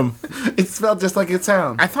 It's spelled just like it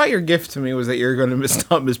sounds. I thought your gift to me was that you're going to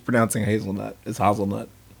stop mispronouncing hazelnut. It's hazelnut.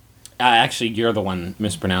 Actually, you're the one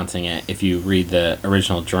mispronouncing it if you read the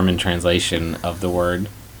original German translation of the word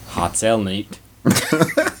Hazelnut.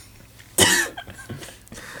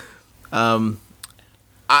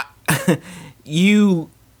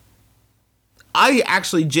 I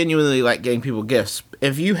actually genuinely like getting people gifts.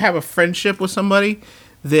 If you have a friendship with somebody,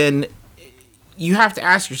 then you have to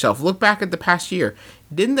ask yourself, look back at the past year.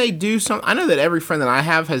 Didn't they do something? I know that every friend that I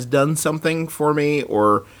have has done something for me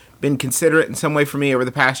or been considerate in some way for me over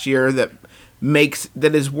the past year that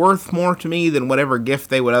is worth more to me than whatever gift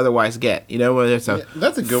they would otherwise get. You know, whether it's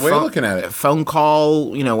that's a good way of looking at it. Phone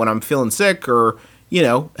call, you know, when I'm feeling sick, or you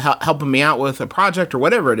know, helping me out with a project or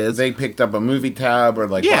whatever it is. They picked up a movie tab or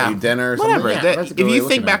like bought you dinner or whatever. something. Yeah, If you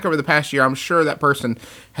think back over the past year, I'm sure that person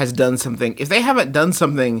has done something. If they haven't done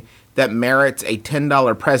something that merits a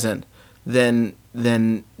 $10 present, then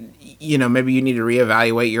you know, maybe you need to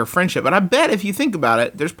reevaluate your friendship. But I bet if you think about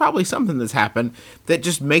it, there's probably something that's happened that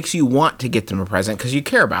just makes you want to get them a present because you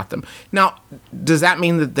care about them. Now, does that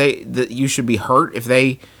mean that you should be hurt if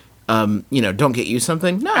they you know, don't get you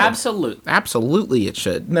something? No. Absolutely it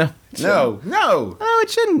should. No, it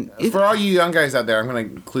shouldn't. For all you young guys out there, I'm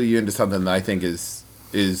going to clue you into something that I think is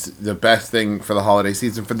the best thing for the holiday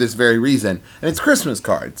season for this very reason. And it's Christmas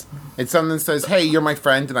cards. It's something that says, hey, you're my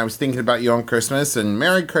friend, and I was thinking about you on Christmas, and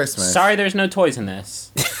Merry Christmas. Sorry there's no toys in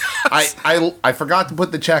this. I forgot to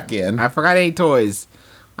put the check in. I forgot any toys.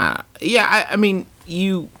 I mean,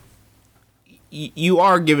 you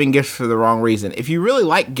are giving gifts for the wrong reason. If you really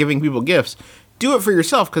like giving people gifts, do it for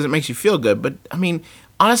yourself because it makes you feel good. But, I mean,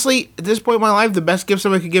 honestly, at this point in my life, the best gift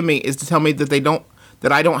somebody could give me is to tell me that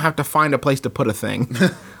I don't have to find a place to put a thing.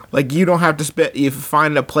 Like, you don't have to you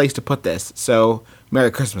find a place to put this. So,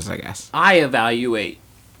 Merry Christmas, I guess. I evaluate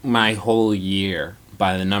my whole year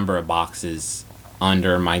by the number of boxes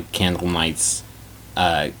under my Candlenights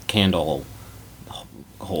candle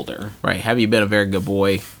holder. Right. Have you been a very good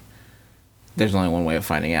boy? There's only one way of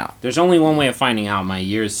finding out. There's only one way of finding out my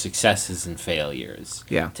year's successes and failures.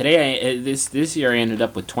 Yeah. Today, this year, I ended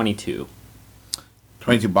up with 22.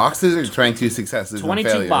 22 boxes or 22 successes 22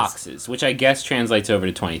 and failures? boxes, which I guess translates over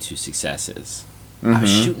to 22 successes. I was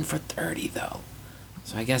shooting for 30, though.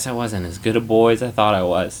 So I guess I wasn't as good a boy as I thought I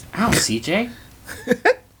was. Ow, CJ.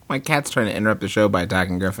 My cat's trying to interrupt the show by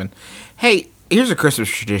attacking Griffin. Hey, here's a Christmas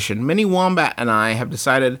tradition. Minnie Wombat and I have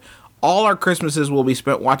decided all our Christmases will be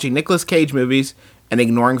spent watching Nicolas Cage movies and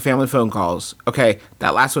ignoring family phone calls. Okay,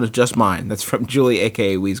 that last one is just mine. That's from Julie,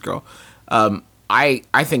 a.k.a. Weeze Girl. I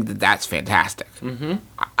think that's fantastic. Mm-hmm.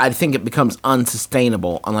 I think it becomes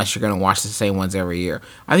unsustainable unless you're going to watch the same ones every year.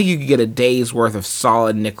 I think you could get a day's worth of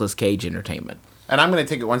solid Nicolas Cage entertainment. And I'm going to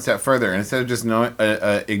take it one step further. And instead of just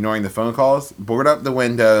ignoring the phone calls, board up the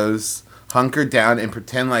windows, hunker down, and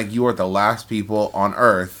pretend like you are the last people on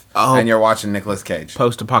Earth. And you're watching Nicolas Cage.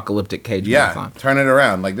 Post-apocalyptic Cage marathon. Turn it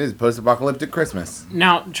around like this. Post-apocalyptic Christmas.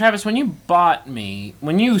 Now, Travis, when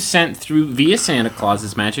you sent through via Santa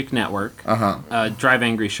Claus's Magic Network, Drive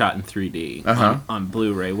Angry shot in 3D on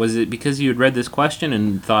Blu-ray, was it because you had read this question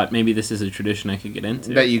and thought maybe this is a tradition I could get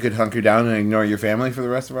into? That you could hunker down and ignore your family for the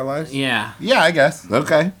rest of our lives? Yeah. Yeah, I guess.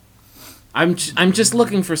 Okay. I'm just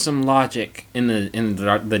looking for some logic in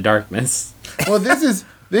the darkness. Well, this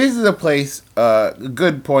is a place, a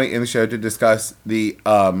good point in the show to discuss the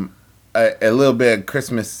a little bit of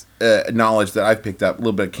Christmas knowledge that I've picked up, a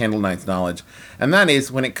little bit of Candlenights knowledge, and that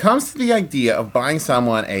is when it comes to the idea of buying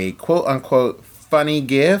someone a quote unquote funny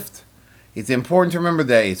gift, it's important to remember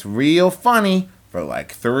that it's real funny for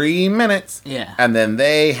like 3 minutes, and then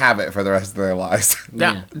they have it for the rest of their lives.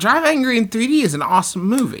 Now, Drive Angry in 3D is an awesome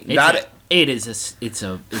movie. It's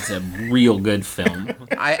a real good film.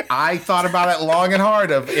 I thought about it long and hard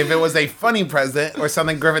of if it was a funny present or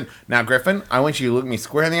something. Griffin, I want you to look me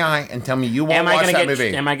square in the eye and tell me you won't watch that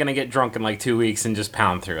movie. Am I gonna get drunk in like 2 weeks and just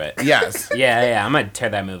pound through it? Yes. Yeah. I'm gonna tear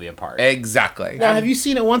that movie apart. Exactly. Now, have you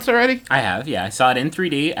seen it once already? I have. Yeah, I saw it in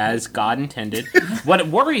 3D as God intended. What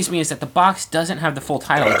worries me is that the box doesn't have the full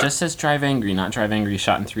title. It just says Drive Angry, not Drive Angry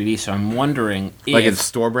shot in 3D. So I'm wondering if, like it's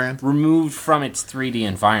store brand, removed from its 3D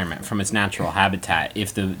environment, from its natural habitat,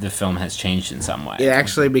 if the film has changed in some way. It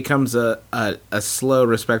actually becomes a slow,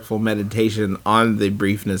 respectful meditation on the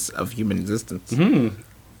briefness of human existence. Mm-hmm.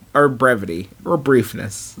 Or brevity. Or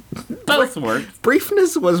briefness. Both work.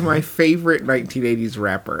 Briefness was my favorite 1980s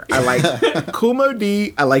rapper. I like Kumo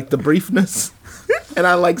D, I like the Briefness, and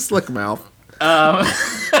I like Slick Mouth.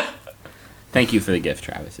 Thank you for the gift,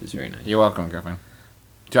 Travis. It was very nice. You're welcome, Griffin.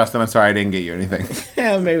 Justin, I'm sorry I didn't get you anything.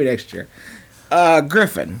 Yeah, maybe next year.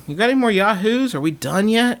 Griffin, you got any more Yahoos? Are we done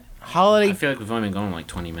yet? I feel like we've only been going like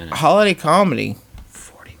 20 minutes. Holiday comedy.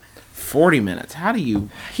 40 minutes. 40 minutes. How do you...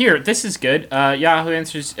 Here, this is good. Yahoo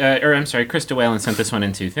Answers... Krista Whalen sent this one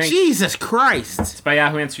in too. Jesus Christ. It's by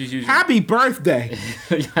Yahoo Answers user... Happy birthday.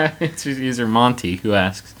 Yahoo Answers user Monty, who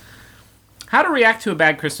asks, how to react to a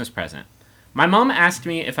bad Christmas present? My mom asked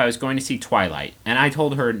me if I was going to see Twilight, and I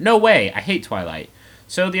told her, no way, I hate Twilight.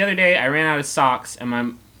 So the other day, I ran out of socks,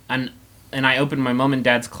 and I opened my mom and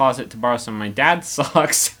dad's closet to borrow some of my dad's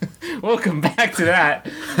socks. We'll come back to that.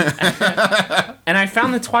 And I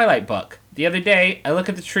found the Twilight book. The other day, I look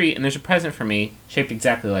at the tree, and there's a present for me, shaped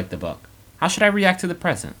exactly like the book. How should I react to the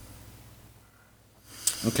present?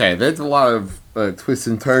 Okay, there's a lot of twists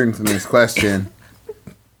and turns in this question.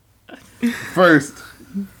 First,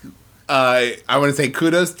 I want to say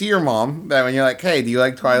kudos to your mom that when you're like, hey, do you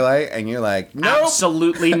like Twilight? And you're like, nope.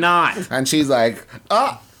 Absolutely not. And she's like,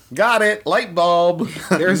 got it, light bulb.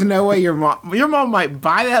 There's no way your mom might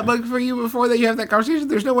buy that book for you before that you have that conversation.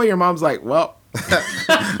 There's no way your mom's like, well,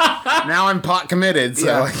 Now I'm pot committed,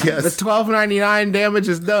 so I guess. the $12.99 damage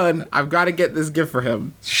is done. I've got to get this gift for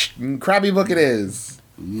him. Crabby book it is.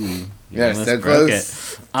 Yes, Almost so broke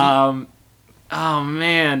close. it. Oh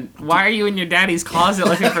man, why are you in your daddy's closet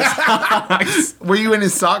looking for socks? Were you in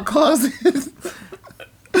his sock closet?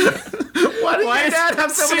 Why did your dad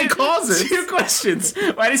have so many closets? 2 questions.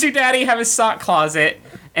 Why does your daddy have a sock closet?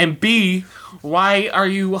 And B, why are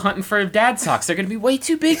you hunting for dad socks? They're gonna be way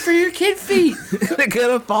too big for your kid feet. They're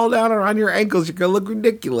going to fall down around your ankles. You're going to look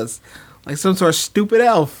ridiculous. Like some sort of stupid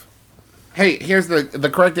elf. Hey, here's the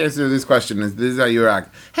correct answer to this question is this is how you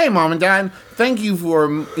act. Hey, Mom and Dad, thank you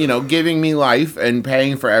for, giving me life and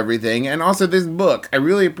paying for everything. And also this book. I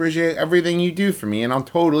really appreciate everything you do for me, and I'll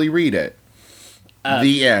totally read it.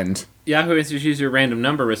 The end. Yahoo Answers user random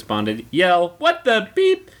number responded, yell, what the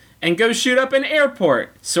beep, and go shoot up an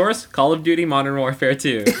airport. Source, Call of Duty Modern Warfare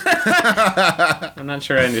 2. I'm not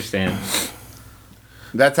sure I understand.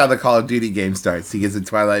 That's how the Call of Duty game starts. He gets a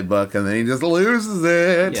Twilight book, and then he just loses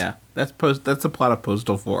it. Yeah, that's the plot of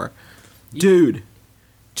Postal 4. Dude,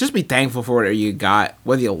 just be thankful for whatever you got,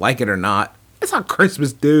 whether you like it or not. That's how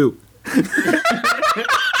Christmas do. That's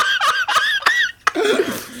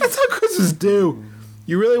how Christmas do.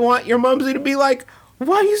 You really want your mumsy to be like,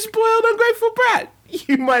 why you spoiled, ungrateful brat?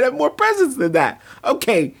 You might have more presents than that.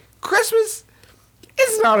 Okay, Christmas,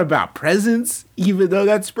 it's not about presents, even though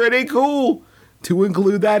that's pretty cool to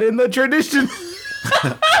include that in the tradition.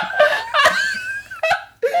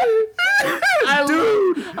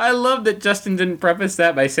 I love that Justin didn't preface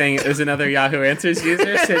that by saying it was another Yahoo Answers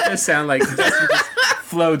user, so it just sounded like Justin just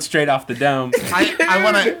flowed straight off the dome.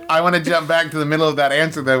 I want to jump back to the middle of that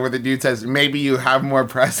answer though, where the dude says, "Maybe you have more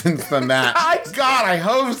presents than that." God, I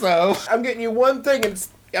hope so. I'm getting you one thing. It's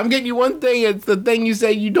the thing you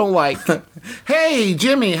say you don't like. Hey,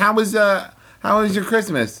 Jimmy, how was your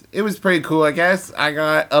Christmas? It was pretty cool, I guess. I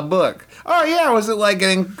got a book. Oh yeah, was it like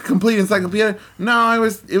getting complete encyclopedia? No,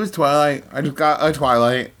 it was Twilight. I just got a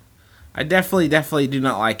Twilight. I definitely do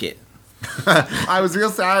not like it. I was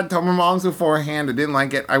real sad. Told my moms beforehand I didn't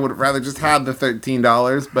like it. I would have rather just had the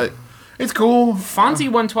 $13, but it's cool.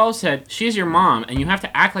 Fonzie112 said, she is your mom, and you have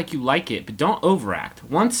to act like you like it, but don't overact.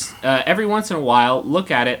 Every once in a while,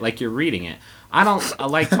 look at it like you're reading it. I don't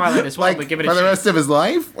like Twilight as well, Like but give it a for the chance. rest of his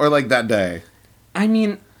life, or like that day. I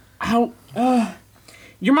mean, how...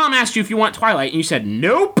 your mom asked you if you want Twilight, and you said,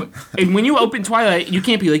 nope. And when you open Twilight, you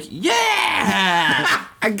can't be like, yeah!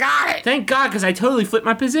 I got it. Thank God, because I totally flipped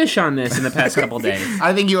my position on this in the past couple days.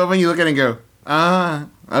 I think you open, you look at it and go,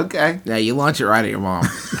 okay. Yeah, you launch it right at your mom.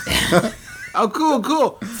 Oh, cool.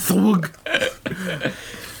 Thwug.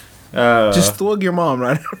 Just thwug your mom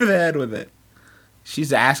right over the head with it.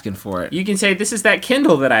 She's asking for it. You can say, this is that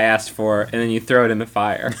Kindle that I asked for, and then you throw it in the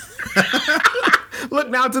fire.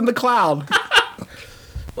 Look, now it's in the cloud.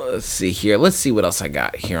 Let's see here. Let's see what else I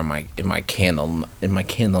got here in my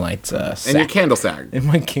Candlenights sack. And your candle sack. In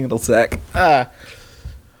my candle sack.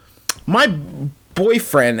 My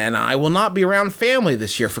boyfriend and I will not be around family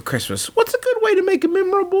this year for Christmas. What's a good way to make a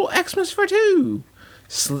memorable Xmas for two?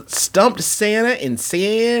 Stumped Santa in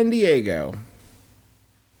San Diego.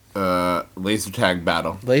 Laser tag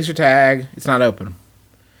battle. Laser tag. It's not open.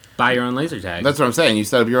 Buy your own laser tag. That's what I'm saying. You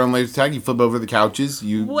set up your own laser tag. You flip over the couches.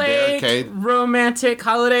 You barricade. Romantic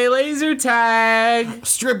holiday laser tag.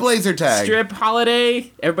 Strip laser tag. Strip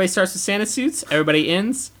holiday. Everybody starts with Santa suits. Everybody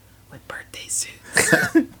ends with birthday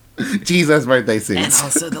suits. Jesus birthday suits. And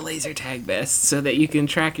also the laser tag vest so that you can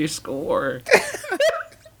track your score.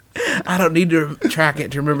 I don't need to track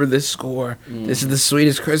it to remember this score. This is the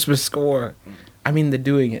sweetest Christmas score. I mean, the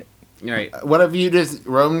doing it. Right. What if you just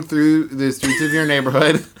roam through the streets of your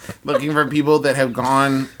neighborhood looking for people that have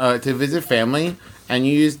gone to visit family, and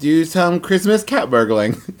you just do some Christmas cat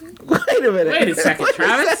burgling? Wait a minute. Wait a second,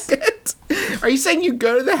 Travis. Are you saying you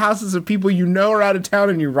go to the houses of people you know are out of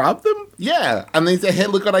town and you rob them? Yeah, and they say, "Hey,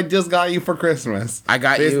 look what I just got you for Christmas. I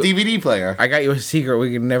got this you- DVD player." I got you a secret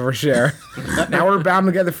we can never share. Now we're bound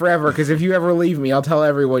together forever, because if you ever leave me, I'll tell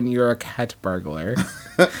everyone you're a cat burglar.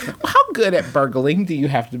 How good at burgling do you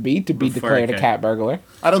have to be declared a cat burglar?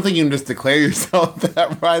 I don't think you can just declare yourself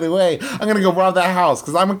that right away. I'm gonna go rob that house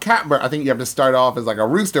because I'm a cat burglar. I think you have to start off as like a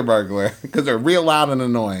rooster burglar because they're real loud and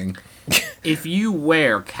annoying. If you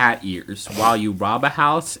wear cat ears while you rob a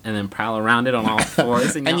house and then prowl around it on all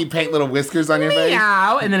fours and, And you paint little whiskers on your face.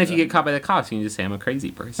 meow, and then if you get caught by the cops, you can just say I'm a crazy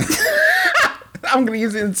person. I'm gonna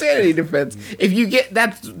use the insanity defense. If you get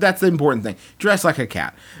that's the important thing. Dress like a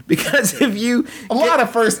cat, because if you A lot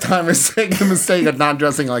of first timers make the mistake of not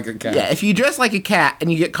dressing like a cat. if you dress like a cat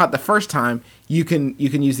and you get caught the first time, you can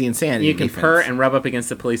use the insanity. You can defense. purr and rub up against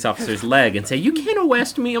the police officer's leg and say, "You can't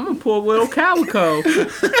arrest me. I'm a poor little calico."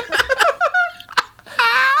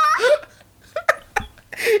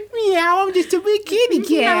 Meow, I'm just a big kitty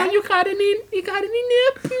Meow, cat. you got any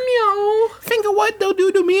nip? Meow. Think of what they'll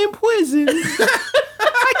do to me in prison.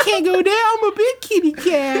 I can't go there. I'm a big kitty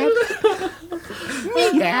cat.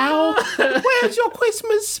 Meow. Where's your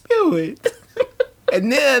Christmas spirit?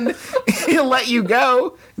 And then he'll let you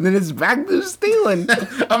go, and then it's back to stealing.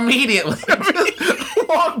 Immediately. Just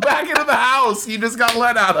walk back into the house you just got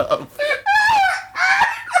let out of.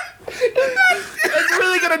 It's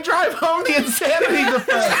really gonna drive home the insanity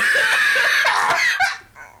defense.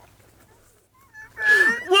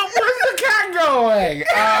 Well, where's the cat going?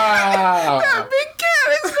 That big cat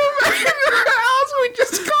is going back into the house. We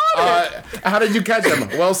just caught it. How did you catch him?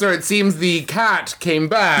 Well, sir, it seems the cat came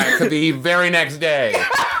back the very next day.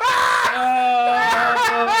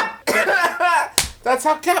 That's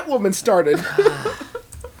how Catwoman started.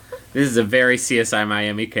 This is a very CSI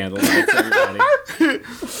Miami Candlenights, everybody.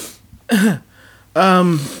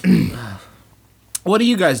 What do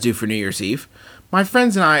you guys do for New Year's Eve? My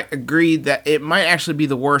friends and I agreed that it might actually be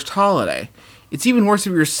the worst holiday. It's even worse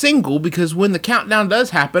if you're single, because when the countdown does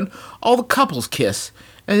happen, all the couples kiss,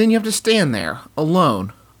 and then you have to stand there,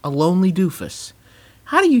 alone, a lonely doofus.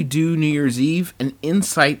 How do you do New Year's Eve, and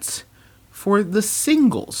insights for the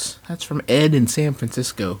singles? That's from Ed in San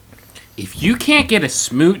Francisco. If you can't get a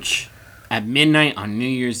smooch at midnight on New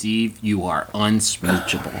Year's Eve, you are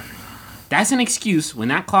unsmoochable. That's an excuse when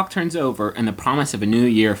that clock turns over and the promise of a new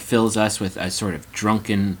year fills us with a sort of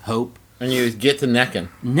drunken hope. And you get to necking.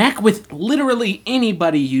 Neck with literally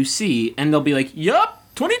anybody you see, and they'll be like, "Yup,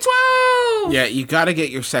 2012." Yeah, you gotta get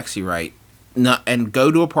your sexy right. And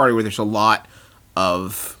go to a party where there's a lot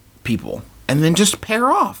of people. And then just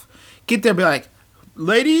pair off. Get there and be like,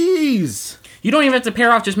 ladies! You don't even have to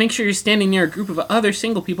pair off. Just make sure you're standing near a group of other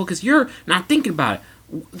single people, because you're not thinking about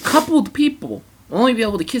it. Coupled people will only be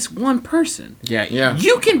able to kiss one person. Yeah.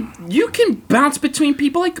 You can bounce between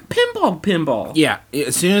people like pinball. Yeah,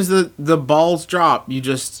 as soon as the balls drop,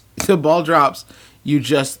 the ball drops, you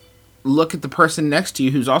just look at the person next to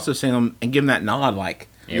you who's also single and give them that nod like,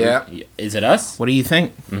 Yeah. Is it us? what do you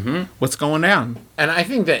think? Mm-hmm. What's going down? And I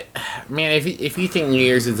think that, man, if you think New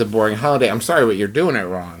Year's is a boring holiday, I'm sorry, but you're doing it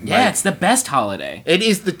wrong. Yeah, it's the best holiday. It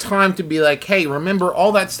is the time to be like, hey, remember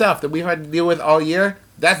all that stuff that we've had to deal with all year?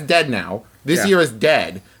 That's dead now. This year is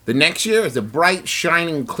dead. The next year is a bright,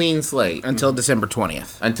 shining, clean slate. Until December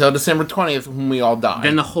 20th. Until December 20th, when we all die.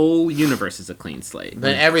 Then the whole universe is a clean slate.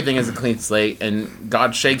 Then everything is a clean slate, and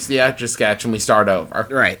God shakes the Etch-a-Sketch, and we start over.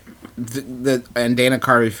 Right. And Dana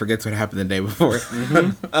Carvey forgets what happened the day before.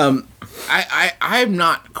 I'm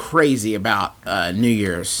not crazy about New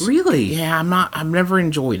Year's. Really? Yeah, I'm not. I've never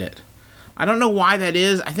enjoyed it. I don't know why that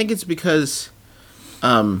is. I think it's because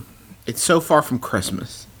it's so far from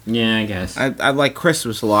Christmas. Yeah, I guess. I like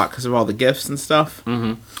Christmas a lot because of all the gifts and stuff.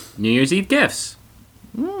 New Year's Eve gifts.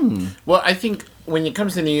 Well, I think when it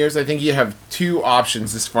comes to New Year's, I think you have two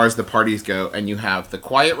options as far as the parties go, and you have the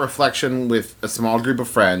quiet reflection with a small group of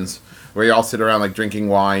friends, where you all sit around like drinking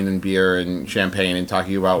wine and beer and champagne and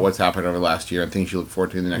talking about what's happened over the last year and things you look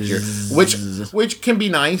forward to in the next year, which can be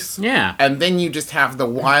nice. Yeah. And then you just have the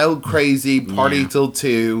wild, crazy party till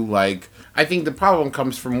 2. Like, I think the problem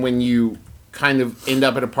comes from when you kind of end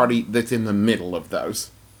up at a party that's in the middle of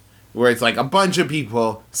those, where it's like a bunch of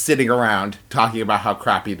people sitting around talking about how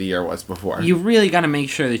crappy the year was before. You really got to make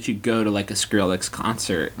sure that you go to like a Skrillex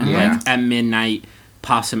concert and like at midnight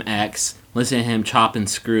pop some X, listen to him chop and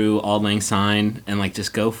screw Auld Lang Syne, and like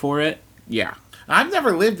just go for it. Yeah. I've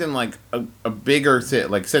never lived in like a bigger city,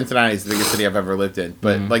 like Cincinnati is the biggest city I've ever lived in,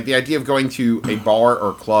 but like the idea of going to a bar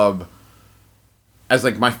or club as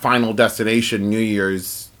like my final destination New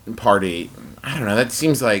Year's party, I don't know, that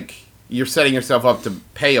seems like you're setting yourself up to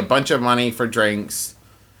pay a bunch of money for drinks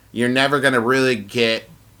You're never going to really get,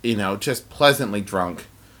 just pleasantly drunk.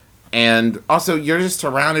 And also, you're just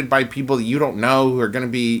surrounded by people that you don't know who are going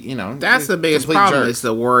to be, That's the biggest complete problem. jerks. It's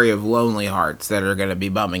the worry of lonely hearts that are going to be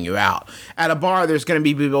bumming you out. At a bar, there's going to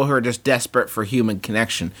be people who are just desperate for human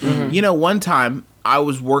connection. One time I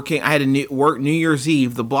was working. I had to work New Year's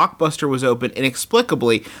Eve. The Blockbuster was open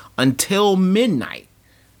inexplicably until midnight,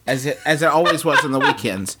 as it always was on the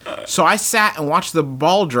weekends. So I sat and watched the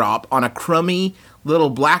ball drop on a crummy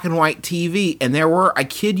little black and white TV, and there were, I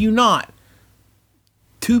kid you not,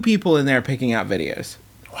 2 people in there picking out videos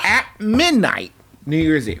at midnight, New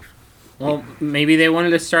Year's Eve. Well, maybe they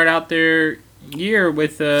wanted to start out their year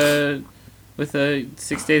with a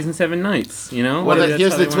 6 days and 7 nights. Well, Maybe that's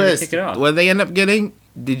here's how the they wanted to twist. kick it off. What did they end up getting?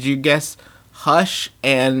 Did you guess Hush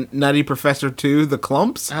and Nutty Professor 2, The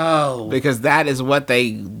Clumps? Oh, Because that is what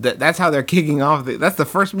that's how they're kicking off. That's the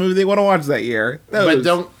first movie they want to watch that year. But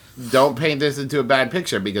don't paint this into a bad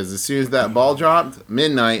picture, because as soon as that ball dropped,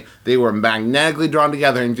 midnight, they were magnetically drawn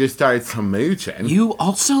together and just started smooching. you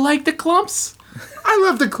also like the clumps? I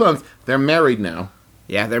love the clumps. They're married now.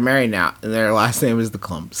 Yeah, they're married now, and their last name is The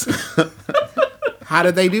Clumps. How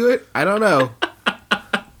did they do it? I don't know.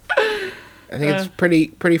 I think it's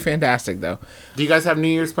pretty fantastic, though. Do you guys have New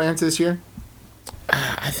Year's plans this year?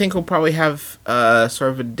 I think we'll probably have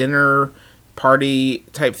sort of a dinner party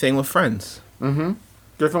type thing with friends.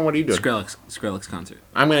 Griffin, what are you doing? Skrillex concert.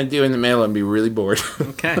 I'm going to do in the mail and be really bored.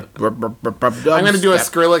 Okay. I'm going to do a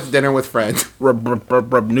Skrillex dinner with friends.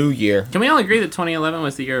 New Year. Can we all agree that 2011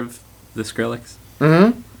 was the year of the Skrillex?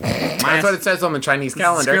 That's what it says on the Chinese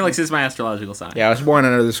calendar. Skrillex is my astrological sign. Yeah, I was born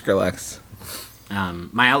under the Skrillex.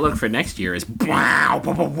 My outlook for next year is wow,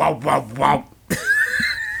 wow, wow, wow, wow.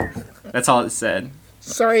 That's all it said.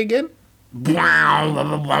 Sorry again?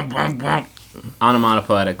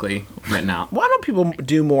 Onomatopoetically written out. Why don't people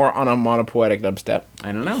do more on a monopoetic dubstep?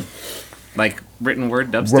 I don't know. Like written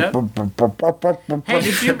word dubstep. Hey,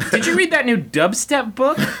 did you read that new dubstep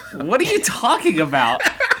book? What are you talking about?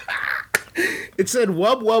 It said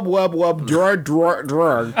wub wub wub wub drug.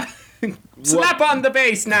 Slap on the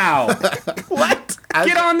bass now. What?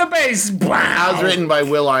 Get on the bass. That was written by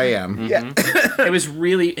Will I Am. Yeah. It was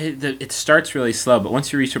really. It starts really slow, but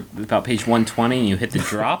once you reach about page 120 and you hit the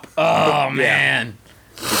drop, oh man,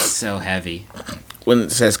 it's so heavy. When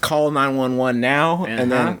it says call 911 now,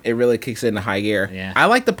 and then it really kicks into high gear. Yeah. I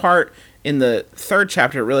like the part in the 3rd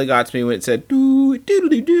chapter. It really got to me when it said doo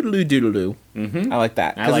doodle doodle doodle. I like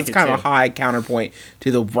that because like it's it kind of too. a high counterpoint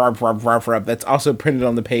to the varp varp varp varp that's also printed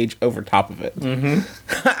on the page over top of it. I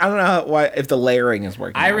don't know why if the layering is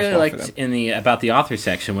working. I out as really well for liked them. in the about the author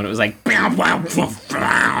section when it was like. I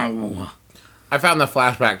found the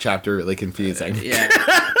flashback chapter really confusing. Yeah.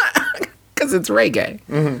 Because it's reggae.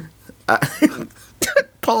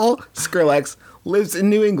 Paul Skrillex lives in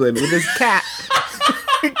New England with his cat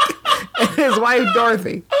and his wife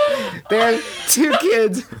Dorothy. They have 2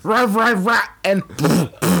 kids, and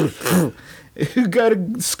who go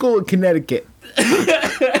to school in Connecticut.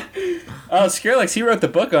 Oh, Skrillex, he wrote the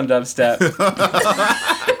book on dubstep.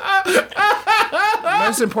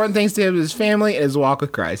 Most important things to him is his family and his walk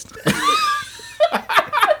with Christ.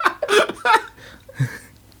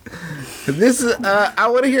 This is. I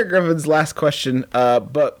want to hear Griffin's last question,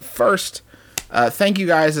 but first, thank you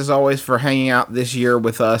guys as always for hanging out this year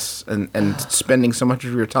with us and spending so much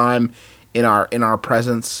of your time in our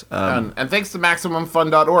presence. And thanks to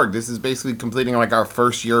MaximumFun.org. This is basically completing like our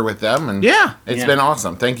first year with them, and Yeah. it's been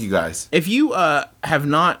awesome. Thank you guys. If you have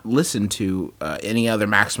not listened to any other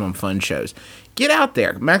Maximum Fun shows, get out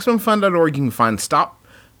there. MaximumFun.org. You can find Stop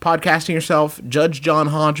Podcasting Yourself, Judge John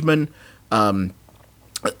Hodgman,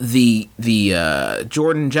 the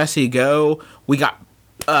Jordan Jesse Go. We got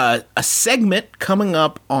a segment coming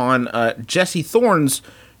up on Jesse Thorne's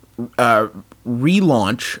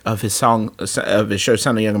relaunch of his show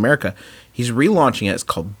Sound of Young America. He's relaunching it. It's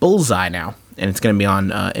called Bullseye now, and it's going to be on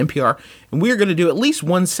NPR. And we are going to do at least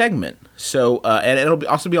one segment. So and it'll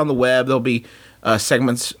also be on the web. There'll be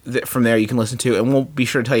segments from there you can listen to, and we'll be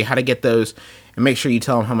sure to tell you how to get those, and make sure you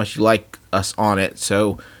tell him how much you like us on it,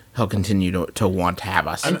 so he'll continue to want to have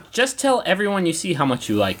us. And just tell everyone you see how much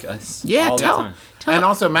you like us. Yeah, all the tell time. And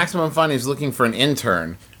also, Maximum Fun is looking for an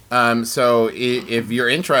intern. So if you're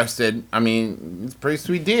interested, I mean, it's a pretty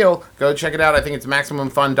sweet deal. Go check it out. I think it's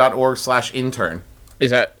MaximumFun.org/intern.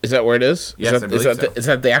 Is that where it is? Yes, I believe so. Is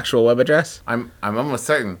that the actual web address? I'm almost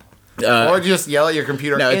certain. Or just yell at your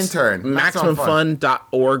computer, No, it's intern.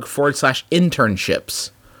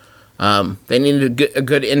 MaximumFun.org/internships. They needed a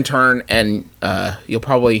good intern, and you'll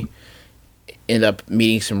probably end up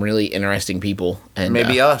meeting some really interesting people. And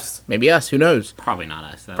Maybe us. Maybe us. Who knows? Probably not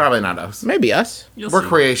us, though. Probably not us. Maybe us. You'll We're see.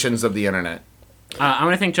 creations of the internet. I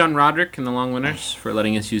want to thank John Roderick and the Long Winters for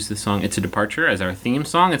letting us use the song It's a Departure as our theme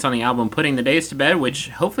song. It's on the album Putting the Days to Bed, which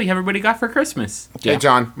hopefully everybody got for Christmas. Yeah. Hey,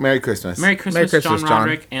 John. Merry Christmas. Merry Christmas, Christmas, John John.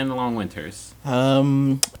 Roderick and the Long Winters.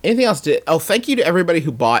 Anything else? Thank you to everybody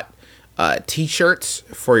who bought T-shirts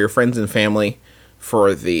for your friends and family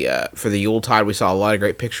for the Yuletide. We saw a lot of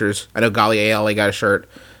great pictures. I know Galliale got a shirt,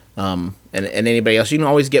 and anybody else. You can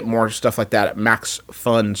always get more stuff like that at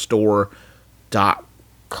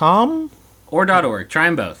maxfunstore.com. Or .org. Try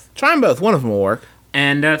them both. Try them both. One of them will work.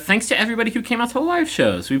 And thanks to everybody who came out to the live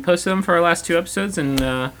shows. We posted them for our last 2 episodes, and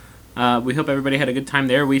we hope everybody had a good time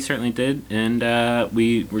there. We certainly did, and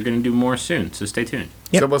we're going to do more soon, so stay tuned.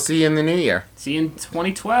 Yep. So we'll see you in the new year. See you in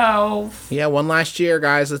 2012. Yeah, one last year,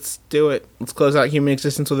 guys. Let's do it. Let's close out human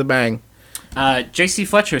existence with a bang. JC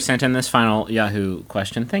Fletcher sent in this final Yahoo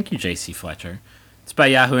question. Thank you, JC Fletcher. It's by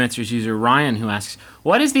Yahoo Answers user Ryan, who asks,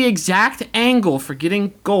 what is the exact angle for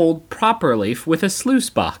getting gold properly with a sluice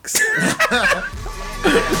box?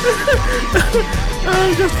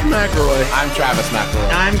 I'm Justin McElroy. I'm Travis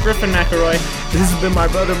McElroy. I'm Griffin McElroy. This has been my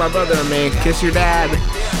brother and me. Kiss your dad.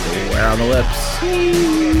 Wear on the lips.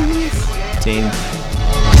 Team.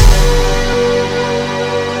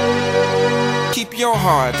 Keep your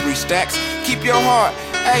heart, 3 stacks. Keep your heart.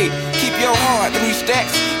 Hey, keep your heart, 3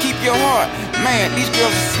 stacks. Keep your heart. Man, these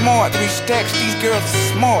girls are smart. 3 stacks, these girls are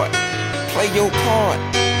smart. Play your part.